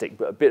fantastic,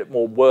 but a bit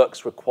more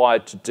work's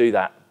required to do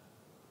that.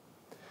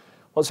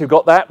 Once we've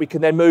got that, we can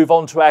then move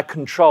on to our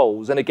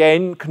controls. And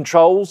again,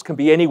 controls can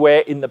be anywhere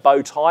in the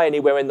bow tie,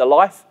 anywhere in the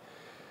life.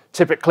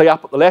 Typically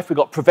up at the left, we've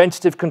got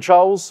preventative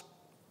controls.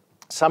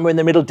 Somewhere in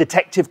the middle,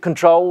 detective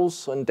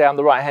controls. And down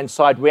the right-hand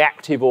side,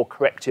 reactive or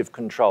corrective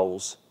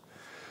controls.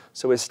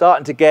 So we're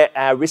starting to get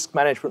our risk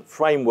management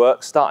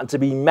framework starting to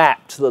be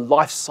mapped to the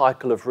life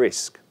cycle of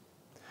risk.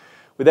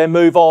 We then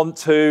move on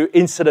to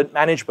incident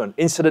management.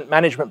 Incident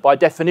management, by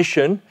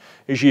definition,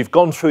 is you've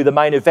gone through the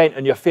main event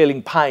and you're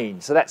feeling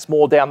pain. So that's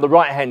more down the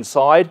right-hand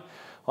side,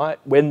 right,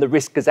 when the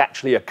risk has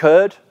actually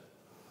occurred.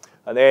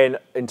 And then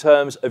in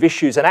terms of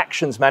issues and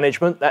actions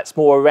management, that's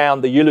more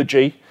around the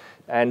eulogy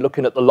and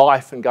looking at the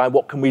life and going,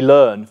 what can we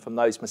learn from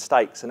those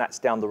mistakes? And that's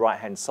down the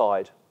right-hand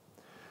side.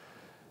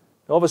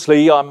 Now,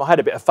 obviously, I had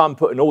a bit of fun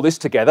putting all this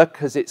together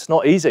because it's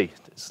not easy.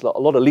 It's a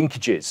lot of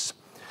linkages.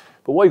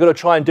 But what you've got to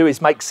try and do is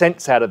make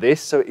sense out of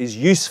this so it is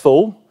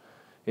useful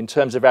in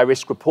terms of our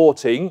risk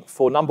reporting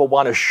for number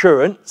 1,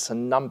 assurance,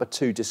 and number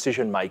 2,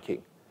 decision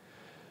making.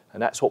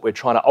 And that's what we're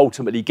trying to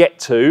ultimately get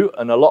to.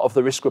 And a lot of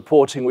the risk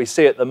reporting we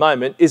see at the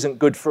moment isn't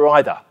good for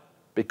either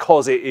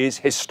because it is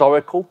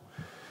historical,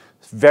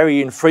 it's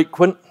very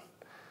infrequent,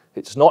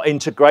 it's not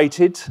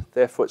integrated,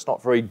 therefore it's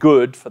not very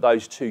good for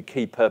those 2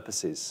 key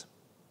purposes.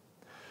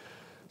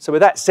 So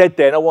with that said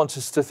then, I want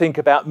us to think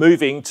about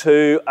moving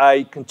to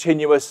a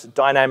continuous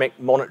dynamic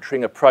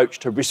monitoring approach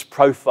to risk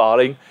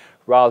profiling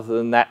rather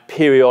than that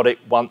periodic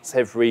once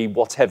every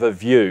whatever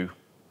view.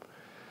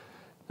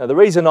 Now the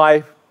reason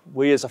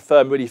we as a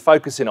firm really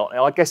focusing on it,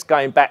 I guess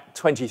going back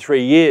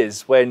 23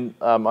 years when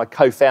I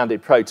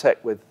co-founded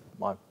Protecht with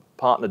my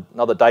partner,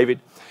 another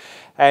David,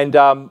 and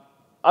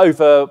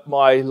over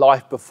my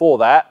life before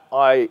that,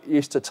 I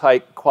used to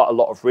take quite a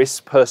lot of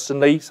risk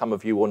personally. Some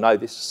of you will know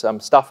this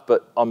stuff,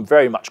 but I'm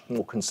very much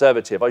more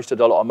conservative. I used to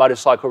do a lot of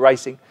motorcycle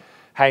racing,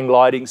 hang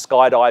gliding,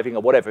 skydiving,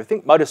 or whatever.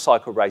 Think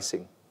motorcycle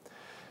racing.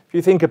 If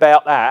you think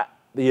about that,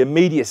 the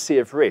immediacy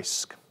of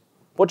risk,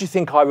 what do you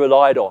think I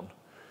relied on?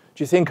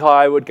 Do you think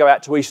I would go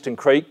out to Eastern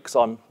Creek, because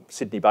I'm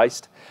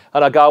Sydney-based,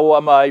 and I go,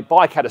 well, my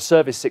bike had a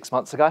service 6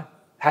 months ago.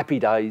 Happy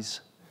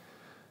days.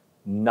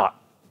 No,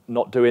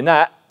 not doing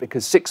that,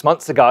 because 6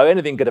 months ago,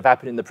 anything could have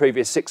happened in the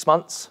previous 6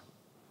 months.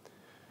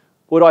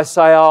 Would I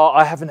say, oh,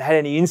 I haven't had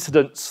any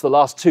incidents the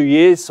last 2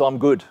 years, so I'm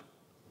good?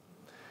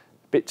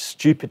 A bit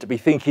stupid to be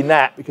thinking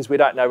that, because we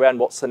don't know around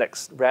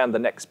the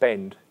next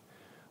bend.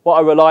 What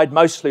I relied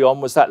mostly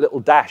on was that little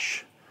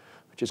dash,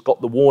 which has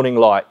got the warning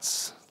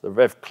lights, the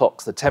rev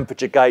clocks, the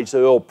temperature gauge,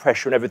 the oil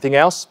pressure and everything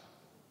else.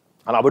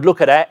 And I would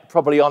look at that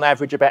probably on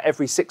average about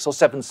every 6 or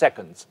 7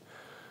 seconds,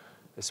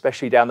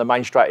 especially down the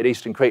main straight at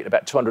Eastern Creek at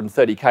about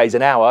 230 k's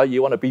an hour.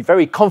 You want to be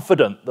very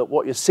confident that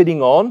what you're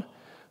sitting on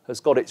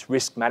has got its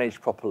risk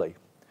managed properly.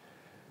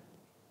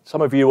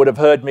 Some of you would have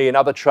heard me in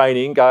other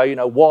training go, you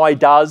know, why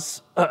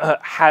does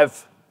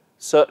have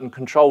certain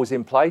controls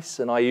in place?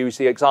 And I use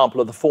the example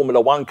of the Formula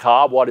One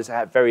car. Why does it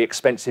have very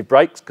expensive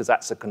brakes? Because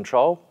that's a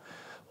control.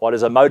 Why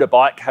does a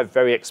motorbike have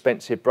very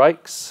expensive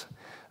brakes?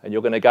 And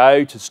you're going to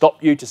go to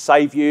stop you, to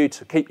save you,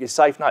 to keep you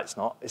safe. No, it's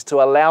not. It's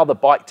to allow the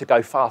bike to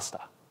go faster.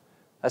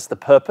 That's the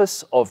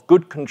purpose of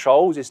good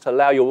controls, is to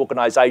allow your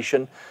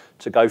organisation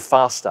to go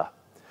faster.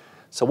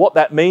 So what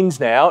that means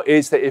now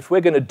is that if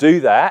we're going to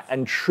do that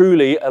and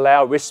truly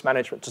allow risk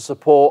management to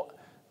support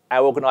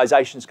our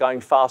organisations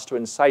going faster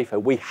and safer,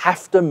 we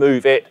have to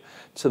move it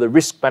to the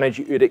risk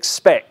manager you'd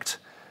expect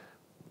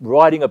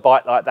riding a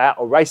bike like that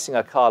or racing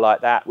a car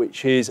like that,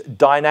 which is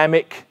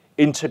dynamic,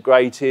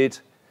 integrated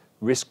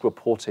risk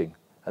reporting.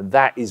 And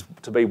that is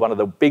to be one of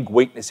the big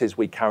weaknesses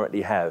we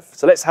currently have.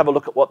 So let's have a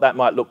look at what that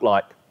might look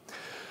like.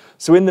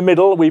 So in the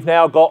middle, we've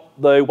now got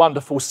the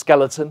wonderful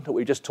skeleton that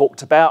we just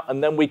talked about,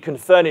 and then we can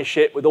furnish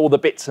it with all the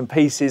bits and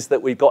pieces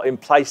that we've got in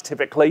place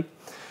typically.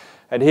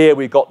 And here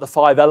we've got the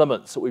 5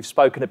 elements that we've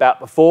spoken about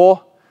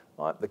before,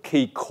 right, the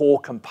key core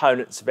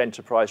components of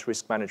enterprise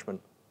risk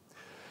management.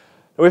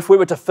 Now, if we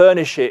were to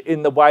furnish it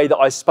in the way that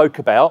I spoke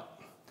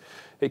about,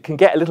 it can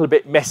get a little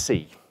bit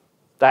messy.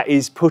 That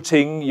is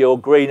putting your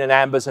green and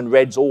ambers and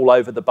reds all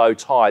over the bow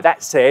tie.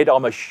 That said,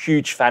 I'm a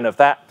huge fan of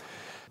that.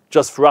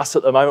 Just for us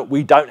at the moment,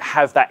 we don't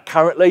have that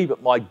currently,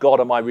 but my God,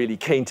 am I really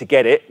keen to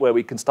get it, where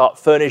we can start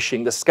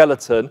furnishing the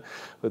skeleton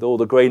with all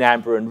the green,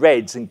 amber and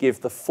reds and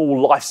give the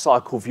full life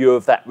cycle view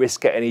of that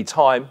risk at any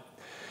time.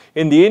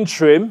 In the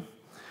interim,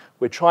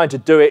 we're trying to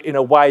do it in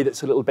a way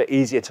that's a little bit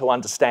easier to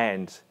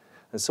understand.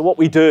 And so what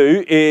we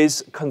do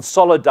is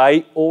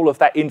consolidate all of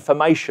that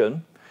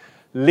information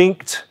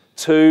linked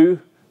to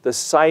the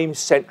same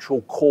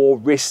central core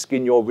risk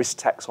in your risk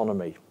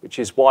taxonomy, which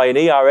is why in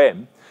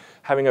ERM,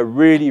 having a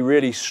really,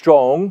 really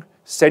strong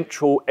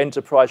central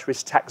enterprise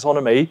risk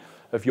taxonomy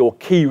of your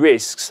key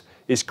risks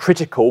is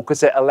critical,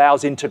 because it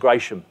allows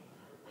integration,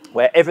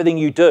 where everything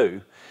you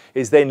do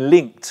is then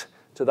linked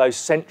to those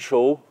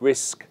central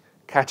risk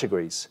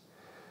categories.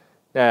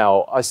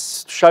 Now, I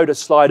showed a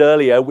slide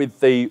earlier with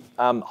the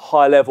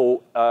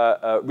high-level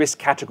risk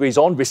categories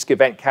on, risk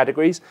event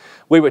categories.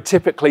 We would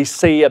typically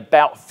see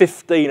about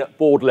 15 at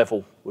board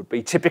level would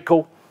be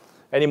typical.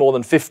 Any more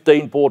than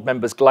 15, board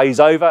members glaze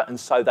over, and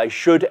so they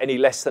should. Any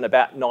less than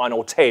about 9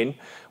 or 10,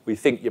 we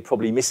think you're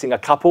probably missing a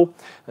couple,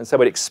 and so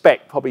we'd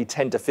expect probably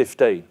 10 to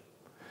 15.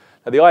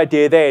 Now, the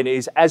idea then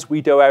is, as we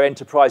do our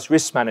enterprise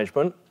risk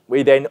management,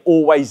 we then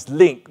always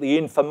link the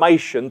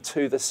information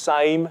to the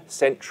same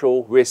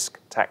central risk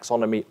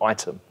taxonomy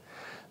item.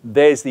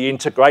 There's the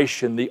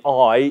integration, the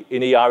I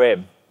in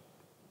ERM.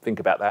 Think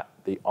about that,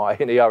 the I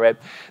in ERM.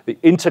 The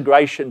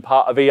integration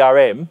part of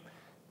ERM,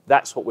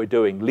 that's what we're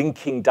doing,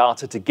 linking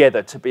data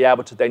together to be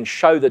able to then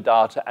show the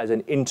data as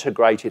an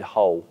integrated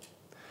whole.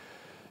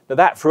 Now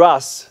that, for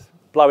us,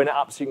 blowing it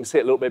up so you can see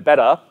it a little bit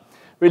better,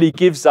 really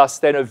gives us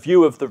then a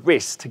view of the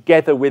risk,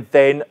 together with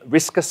then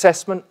risk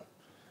assessment,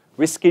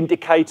 risk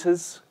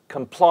indicators,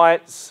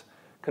 compliance,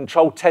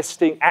 control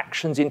testing,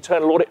 actions,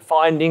 internal audit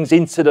findings,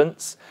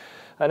 incidents.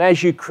 And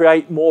as you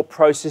create more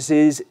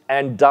processes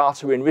and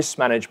data in risk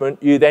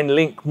management, you then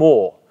link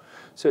more.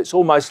 So it's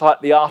almost like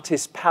the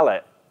artist's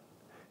palette.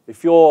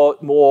 If you're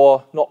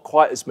more, not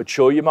quite as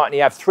mature, you might only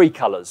have 3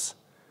 colours.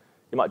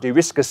 You might do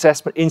risk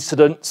assessment,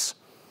 incidents,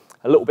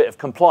 a little bit of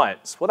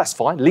compliance. Well, that's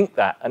fine, link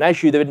that. And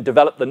as you then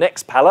develop the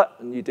next palette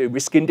and you do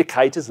risk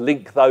indicators,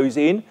 link those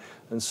in,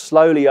 and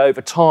slowly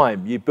over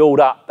time, you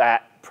build up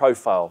that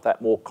profile,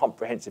 that more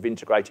comprehensive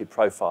integrated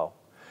profile.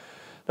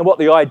 And what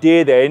the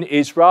idea then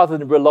is, rather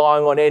than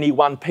relying on any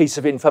one piece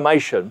of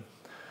information,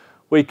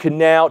 we can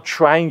now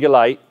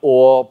triangulate,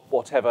 or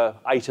whatever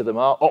 8 of them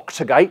are,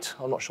 octagate,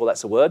 I'm not sure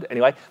that's a word,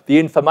 anyway, the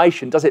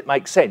information, does it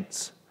make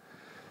sense?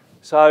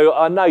 So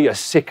I know you're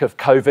sick of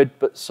COVID,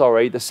 but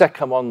sorry, the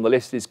second one on the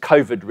list is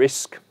COVID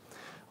risk.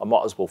 I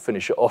might as well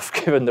finish it off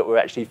given that we're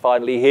actually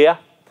finally here.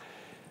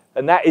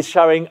 And that is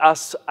showing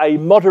us a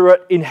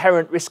moderate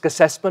inherent risk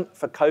assessment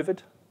for COVID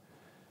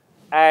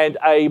and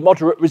a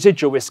moderate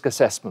residual risk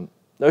assessment.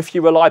 Now, if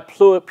you rely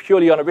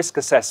purely on a risk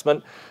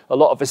assessment, a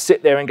lot of us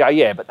sit there and go,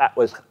 yeah, but that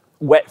was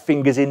wet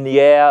fingers in the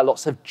air,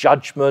 lots of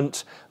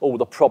judgment, all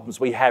the problems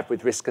we have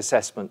with risk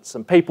assessments.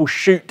 And people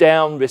shoot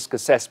down risk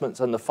assessments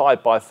and the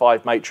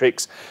 5x5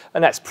 matrix,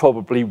 and that's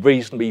probably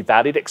reasonably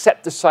valid,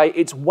 except to say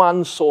it's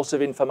one source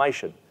of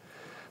information.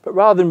 But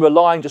rather than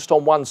relying just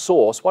on one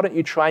source, why don't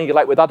you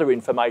triangulate with other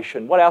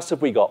information? What else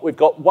have we got? We've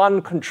got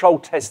one control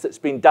test that's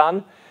been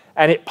done,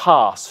 and it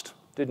passed,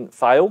 didn't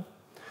fail.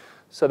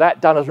 So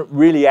that doesn't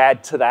really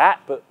add to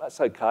that, but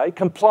that's okay.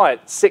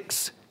 Compliance,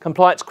 6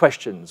 compliance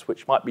questions,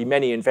 which might be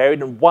many and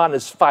varied, and 1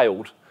 has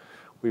failed.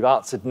 We've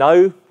answered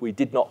no, we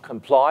did not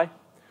comply.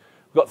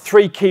 We've got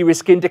 3 key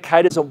risk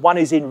indicators, and 1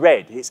 is in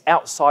red. It's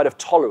outside of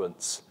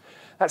tolerance.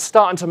 That's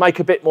starting to make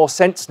a bit more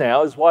sense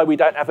now, is why we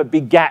don't have a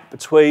big gap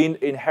between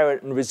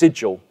inherent and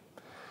residual.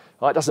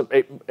 Right,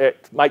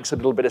 it makes a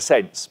little bit of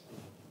sense.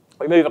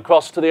 We move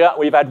across to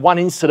we've had 1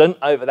 incident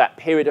over that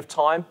period of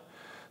time.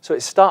 So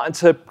it's starting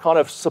to kind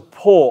of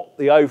support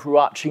the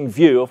overarching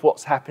view of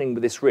what's happening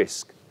with this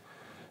risk.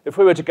 If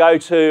we were to go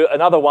to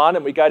another one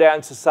and we go down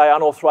to, say,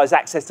 unauthorized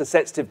access to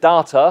sensitive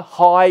data,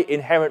 high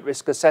inherent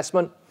risk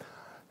assessment,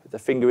 with the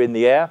finger in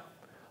the air,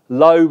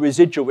 low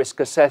residual risk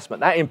assessment.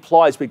 That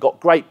implies we've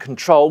got great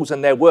controls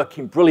and they're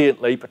working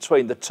brilliantly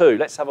between the two.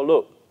 Let's have a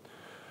look.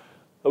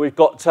 We've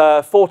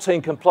got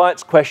 14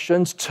 compliance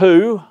questions,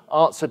 2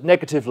 answered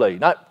negatively.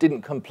 No,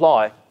 didn't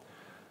comply.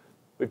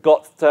 We've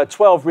got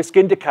 12 risk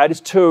indicators,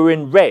 2 are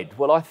in red.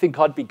 Well, I think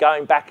I'd be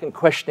going back and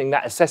questioning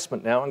that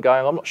assessment now and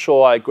going, I'm not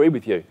sure I agree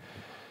with you.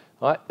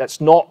 Right?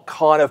 That's not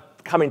kind of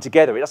coming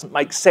together. It doesn't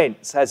make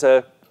sense as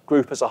a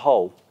group as a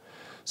whole.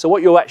 So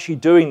what you're actually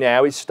doing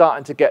now is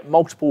starting to get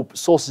multiple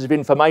sources of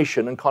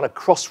information and kind of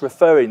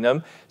cross-referring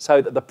them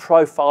so that the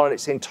profile in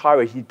its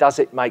entirety, does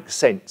it make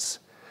sense?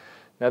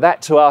 Now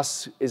that to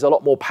us is a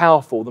lot more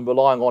powerful than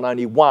relying on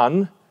only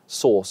one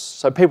source.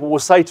 So people will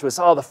say to us,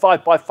 oh, the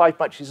 5x5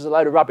 matrix is a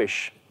load of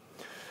rubbish.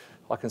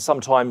 I can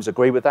sometimes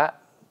agree with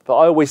that, but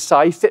I always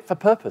say fit for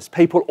purpose.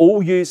 People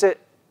all use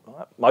it,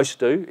 right? Most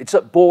do. It's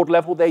at board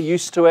level, they're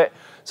used to it.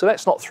 So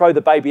let's not throw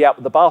the baby out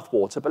with the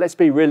bathwater, but let's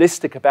be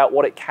realistic about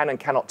what it can and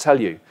cannot tell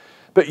you.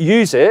 But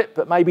use it,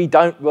 but maybe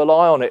don't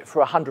rely on it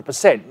for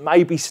 100%.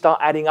 Maybe start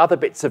adding other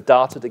bits of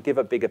data to give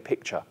a bigger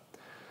picture.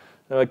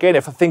 Now again,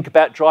 if I think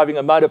about driving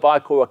a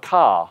motorbike or a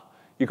car,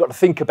 you've got to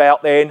think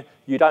about then,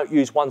 you don't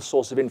use one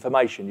source of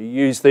information. You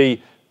use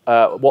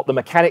what the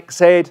mechanic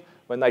said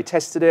when they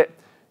tested it.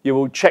 You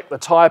will check the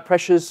tyre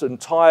pressures and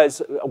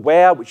tyres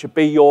wear, which would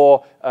be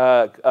your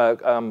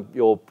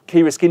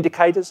key risk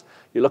indicators.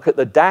 You look at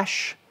the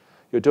dash.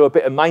 You'll do a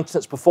bit of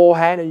maintenance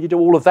beforehand, and you do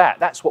all of that.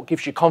 That's what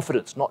gives you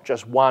confidence, not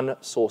just one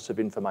source of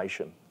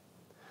information.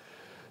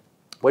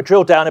 We'll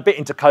drill down a bit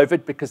into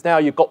COVID because now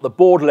you've got the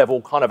board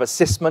level kind of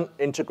assessment,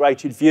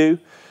 integrated view,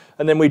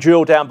 and then we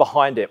drill down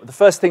behind it. The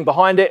first thing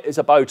behind it is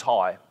a bow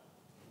tie,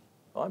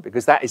 right?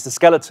 Because that is the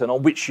skeleton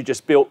on which you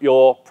just built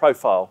your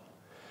profile.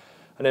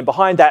 And then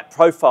behind that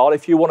profile,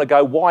 if you want to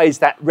go, why is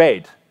that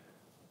red?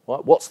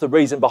 Right? What's the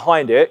reason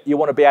behind it? You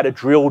want to be able to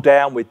drill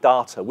down with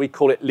data. We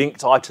call it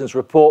linked items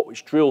report,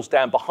 which drills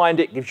down behind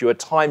it, gives you a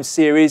time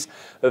series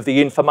of the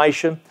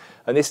information.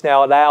 And this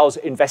now allows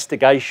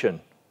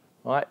investigation.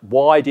 Right?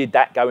 Why did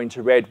that go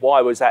into red?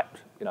 Why was that,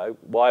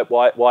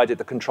 why did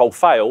the control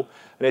fail?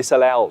 And this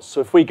allows.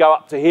 So if we go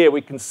up to here,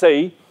 we can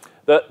see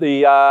that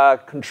the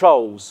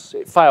controls,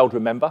 it failed,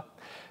 remember?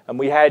 And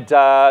we had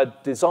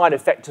design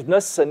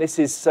effectiveness, and this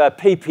is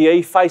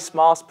PPE, face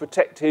mask,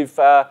 protective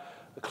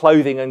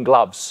clothing and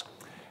gloves.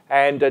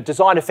 And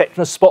design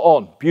effectiveness, spot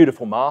on.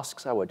 Beautiful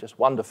masks, they were just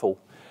wonderful.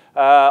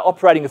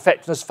 Operating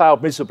effectiveness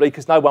failed miserably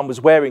because no one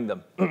was wearing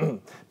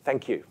them.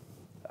 Thank you.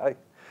 Okay.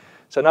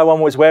 So no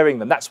one was wearing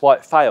them, that's why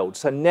it failed.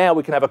 So now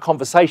we can have a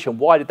conversation,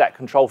 why did that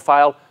control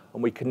fail?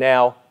 And we can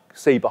now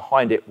see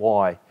behind it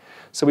why.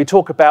 So we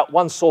talk about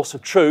one source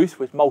of truth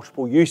with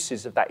multiple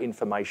uses of that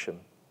information.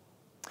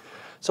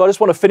 So I just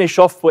want to finish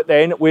off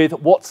with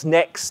what's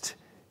next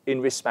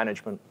in risk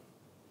management.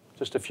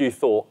 Just a few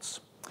thoughts.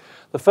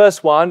 The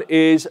first one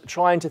is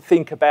trying to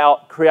think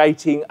about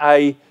creating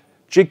a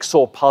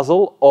jigsaw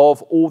puzzle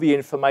of all the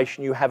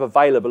information you have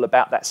available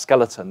about that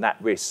skeleton, that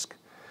risk.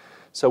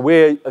 So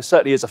we're,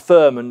 certainly as a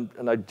firm,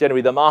 and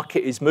generally the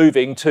market is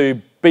moving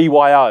to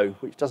BYO,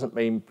 which doesn't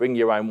mean bring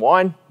your own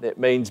wine. It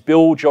means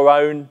build your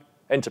own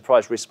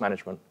enterprise risk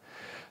management.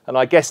 And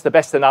I guess the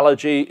best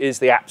analogy is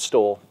the App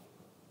Store.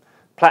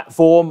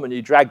 Platform, and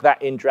you drag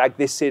that in, drag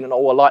this in, and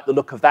oh, I like the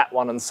look of that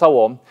one, and so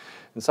on.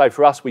 And so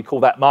for us, we call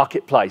that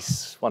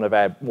Marketplace, one of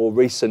our more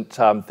recent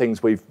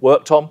things we've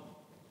worked on,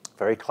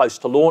 very close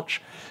to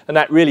launch. And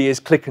that really is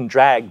click and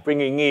drag,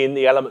 bringing in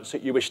the elements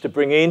that you wish to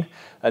bring in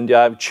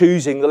and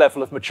choosing the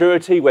level of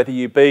maturity, whether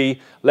you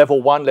be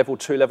level 1, level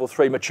 2, level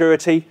 3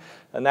 maturity.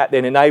 And that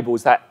then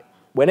enables that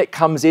When it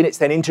comes in, it's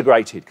then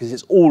integrated because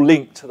it's all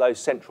linked to those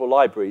central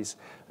libraries.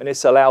 And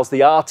this allows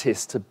the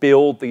artist to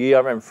build the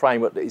ERM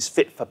framework that is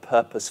fit for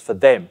purpose for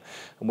them.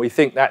 And we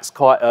think that's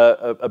quite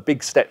a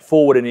big step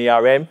forward in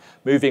ERM,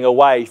 moving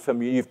away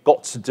from you've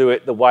got to do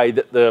it the way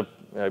that the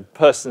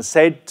person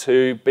said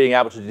to being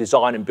able to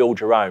design and build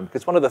your own.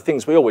 Because one of the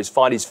things we always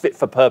find is fit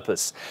for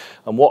purpose.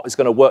 And what is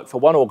going to work for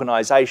one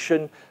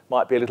organisation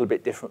might be a little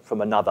bit different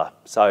from another.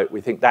 So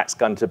we think that's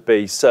going to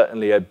be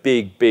certainly a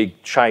big,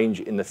 big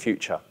change in the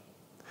future.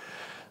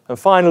 And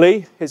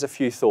finally, here's a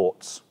few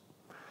thoughts.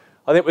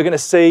 I think we're going to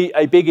see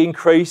a big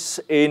increase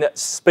in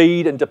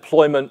speed and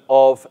deployment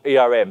of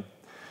ERM,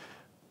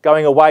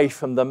 going away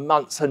from the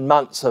months and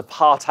months of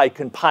heartache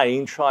and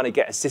pain trying to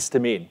get a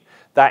system in.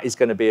 That is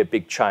going to be a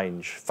big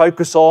change.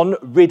 Focus on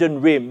RID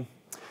and RIM.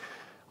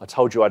 I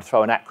told you I'd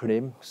throw an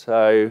acronym.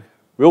 So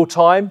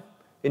real-time,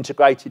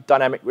 integrated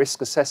dynamic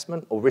risk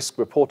assessment, or risk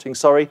reporting,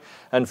 sorry.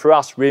 And for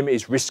us, RIM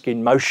is risk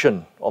in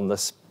motion on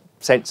the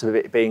sense of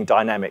it being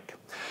dynamic.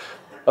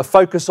 A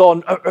focus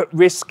on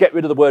risk, get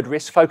rid of the word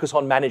risk, focus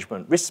on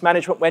management. Risk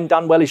management, when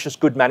done well, is just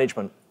good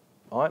management.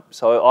 Right?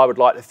 So I would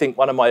like to think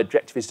one of my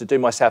objectives is to do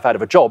myself out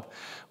of a job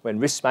when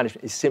risk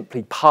management is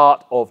simply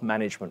part of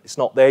management. It's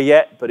not there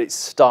yet, but it's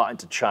starting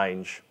to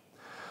change.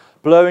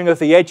 Blurring of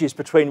the edges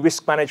between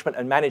risk management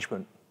and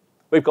management.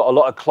 We've got a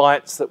lot of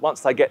clients that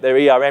once they get their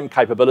ERM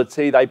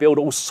capability, they build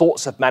all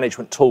sorts of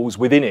management tools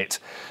within it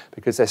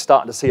because they're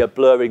starting to see a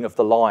blurring of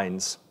the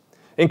lines.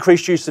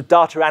 Increased use of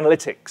data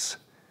analytics.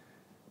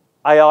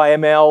 AI,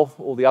 ML,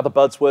 all the other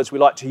buzzwords we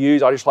like to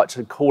use, I just like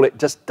to call it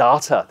just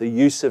data, the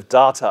use of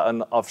data.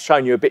 And I've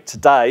shown you a bit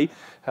today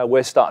how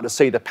we're starting to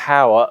see the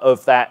power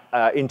of that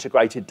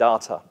integrated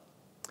data.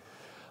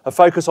 A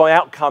focus on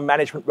outcome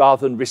management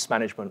rather than risk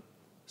management.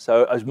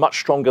 So a much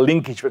stronger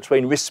linkage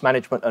between risk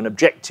management and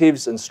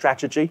objectives and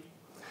strategy.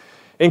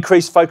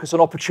 Increased focus on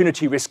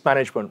opportunity risk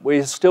management.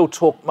 We still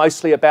talk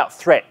mostly about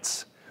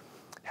threats,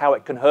 how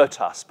it can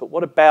hurt us. But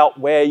what about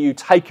where you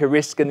take a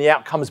risk and the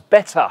outcome's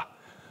better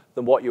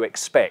than what you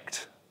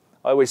expect?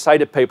 I always say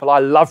to people, I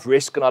love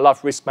risk and I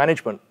love risk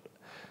management.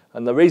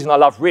 And the reason I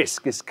love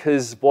risk is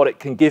because what it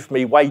can give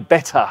me way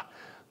better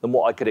than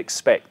what I could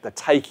expect, the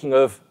taking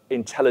of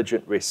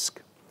intelligent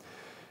risk.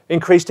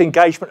 Increased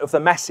engagement of the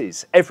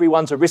masses.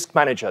 Everyone's a risk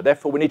manager.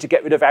 Therefore, we need to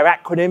get rid of our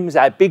acronyms,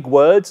 our big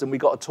words, and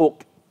we've got to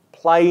talk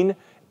plain,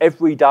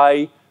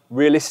 everyday,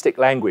 realistic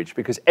language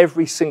because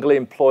every single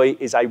employee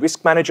is a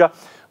risk manager.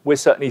 We're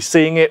certainly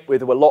seeing it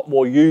with a lot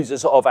more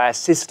users of our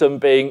system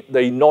being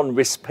the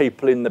non-risk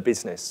people in the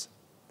business.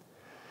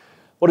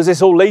 What does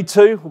this all lead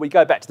to? We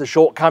go back to the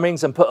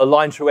shortcomings and put a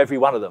line through every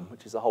one of them,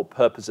 which is the whole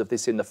purpose of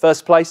this in the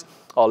first place.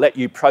 I'll let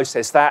you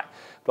process that,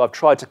 but I've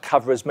tried to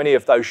cover as many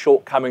of those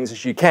shortcomings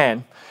as you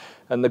can.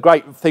 And the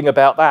great thing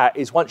about that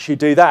is once you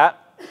do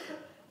that,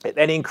 it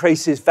then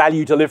increases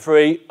value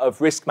delivery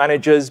of risk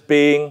managers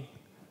being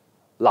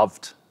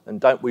loved. And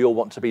don't we all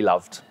want to be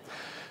loved?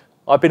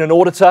 I've been an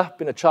auditor,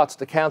 been a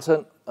chartered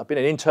accountant, I've been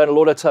an internal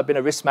auditor, I've been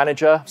a risk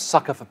manager,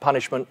 sucker for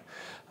punishment,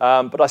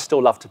 but I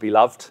still love to be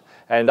loved.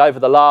 And over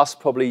the last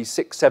probably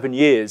 6, 7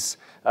 years,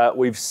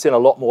 we've seen a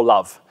lot more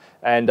love.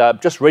 And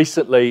just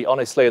recently,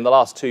 honestly, in the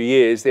last 2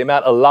 years, the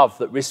amount of love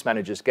that risk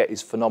managers get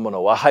is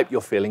phenomenal. I hope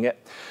you're feeling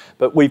it.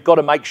 But we've got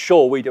to make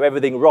sure we do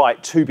everything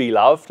right to be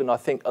loved. And I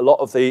think a lot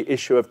of the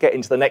issue of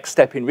getting to the next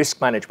step in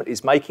risk management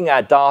is making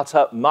our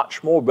data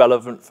much more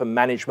relevant for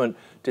management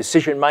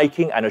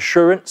decision-making and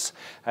assurance,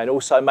 and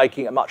also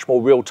making it much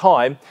more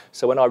real-time.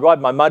 So when I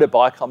ride my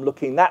motorbike, I'm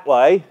looking that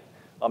way.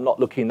 I'm not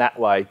looking that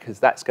way because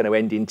that's going to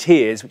end in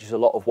tears, which is a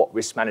lot of what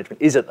risk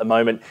management is at the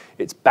moment.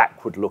 It's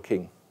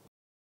backward-looking.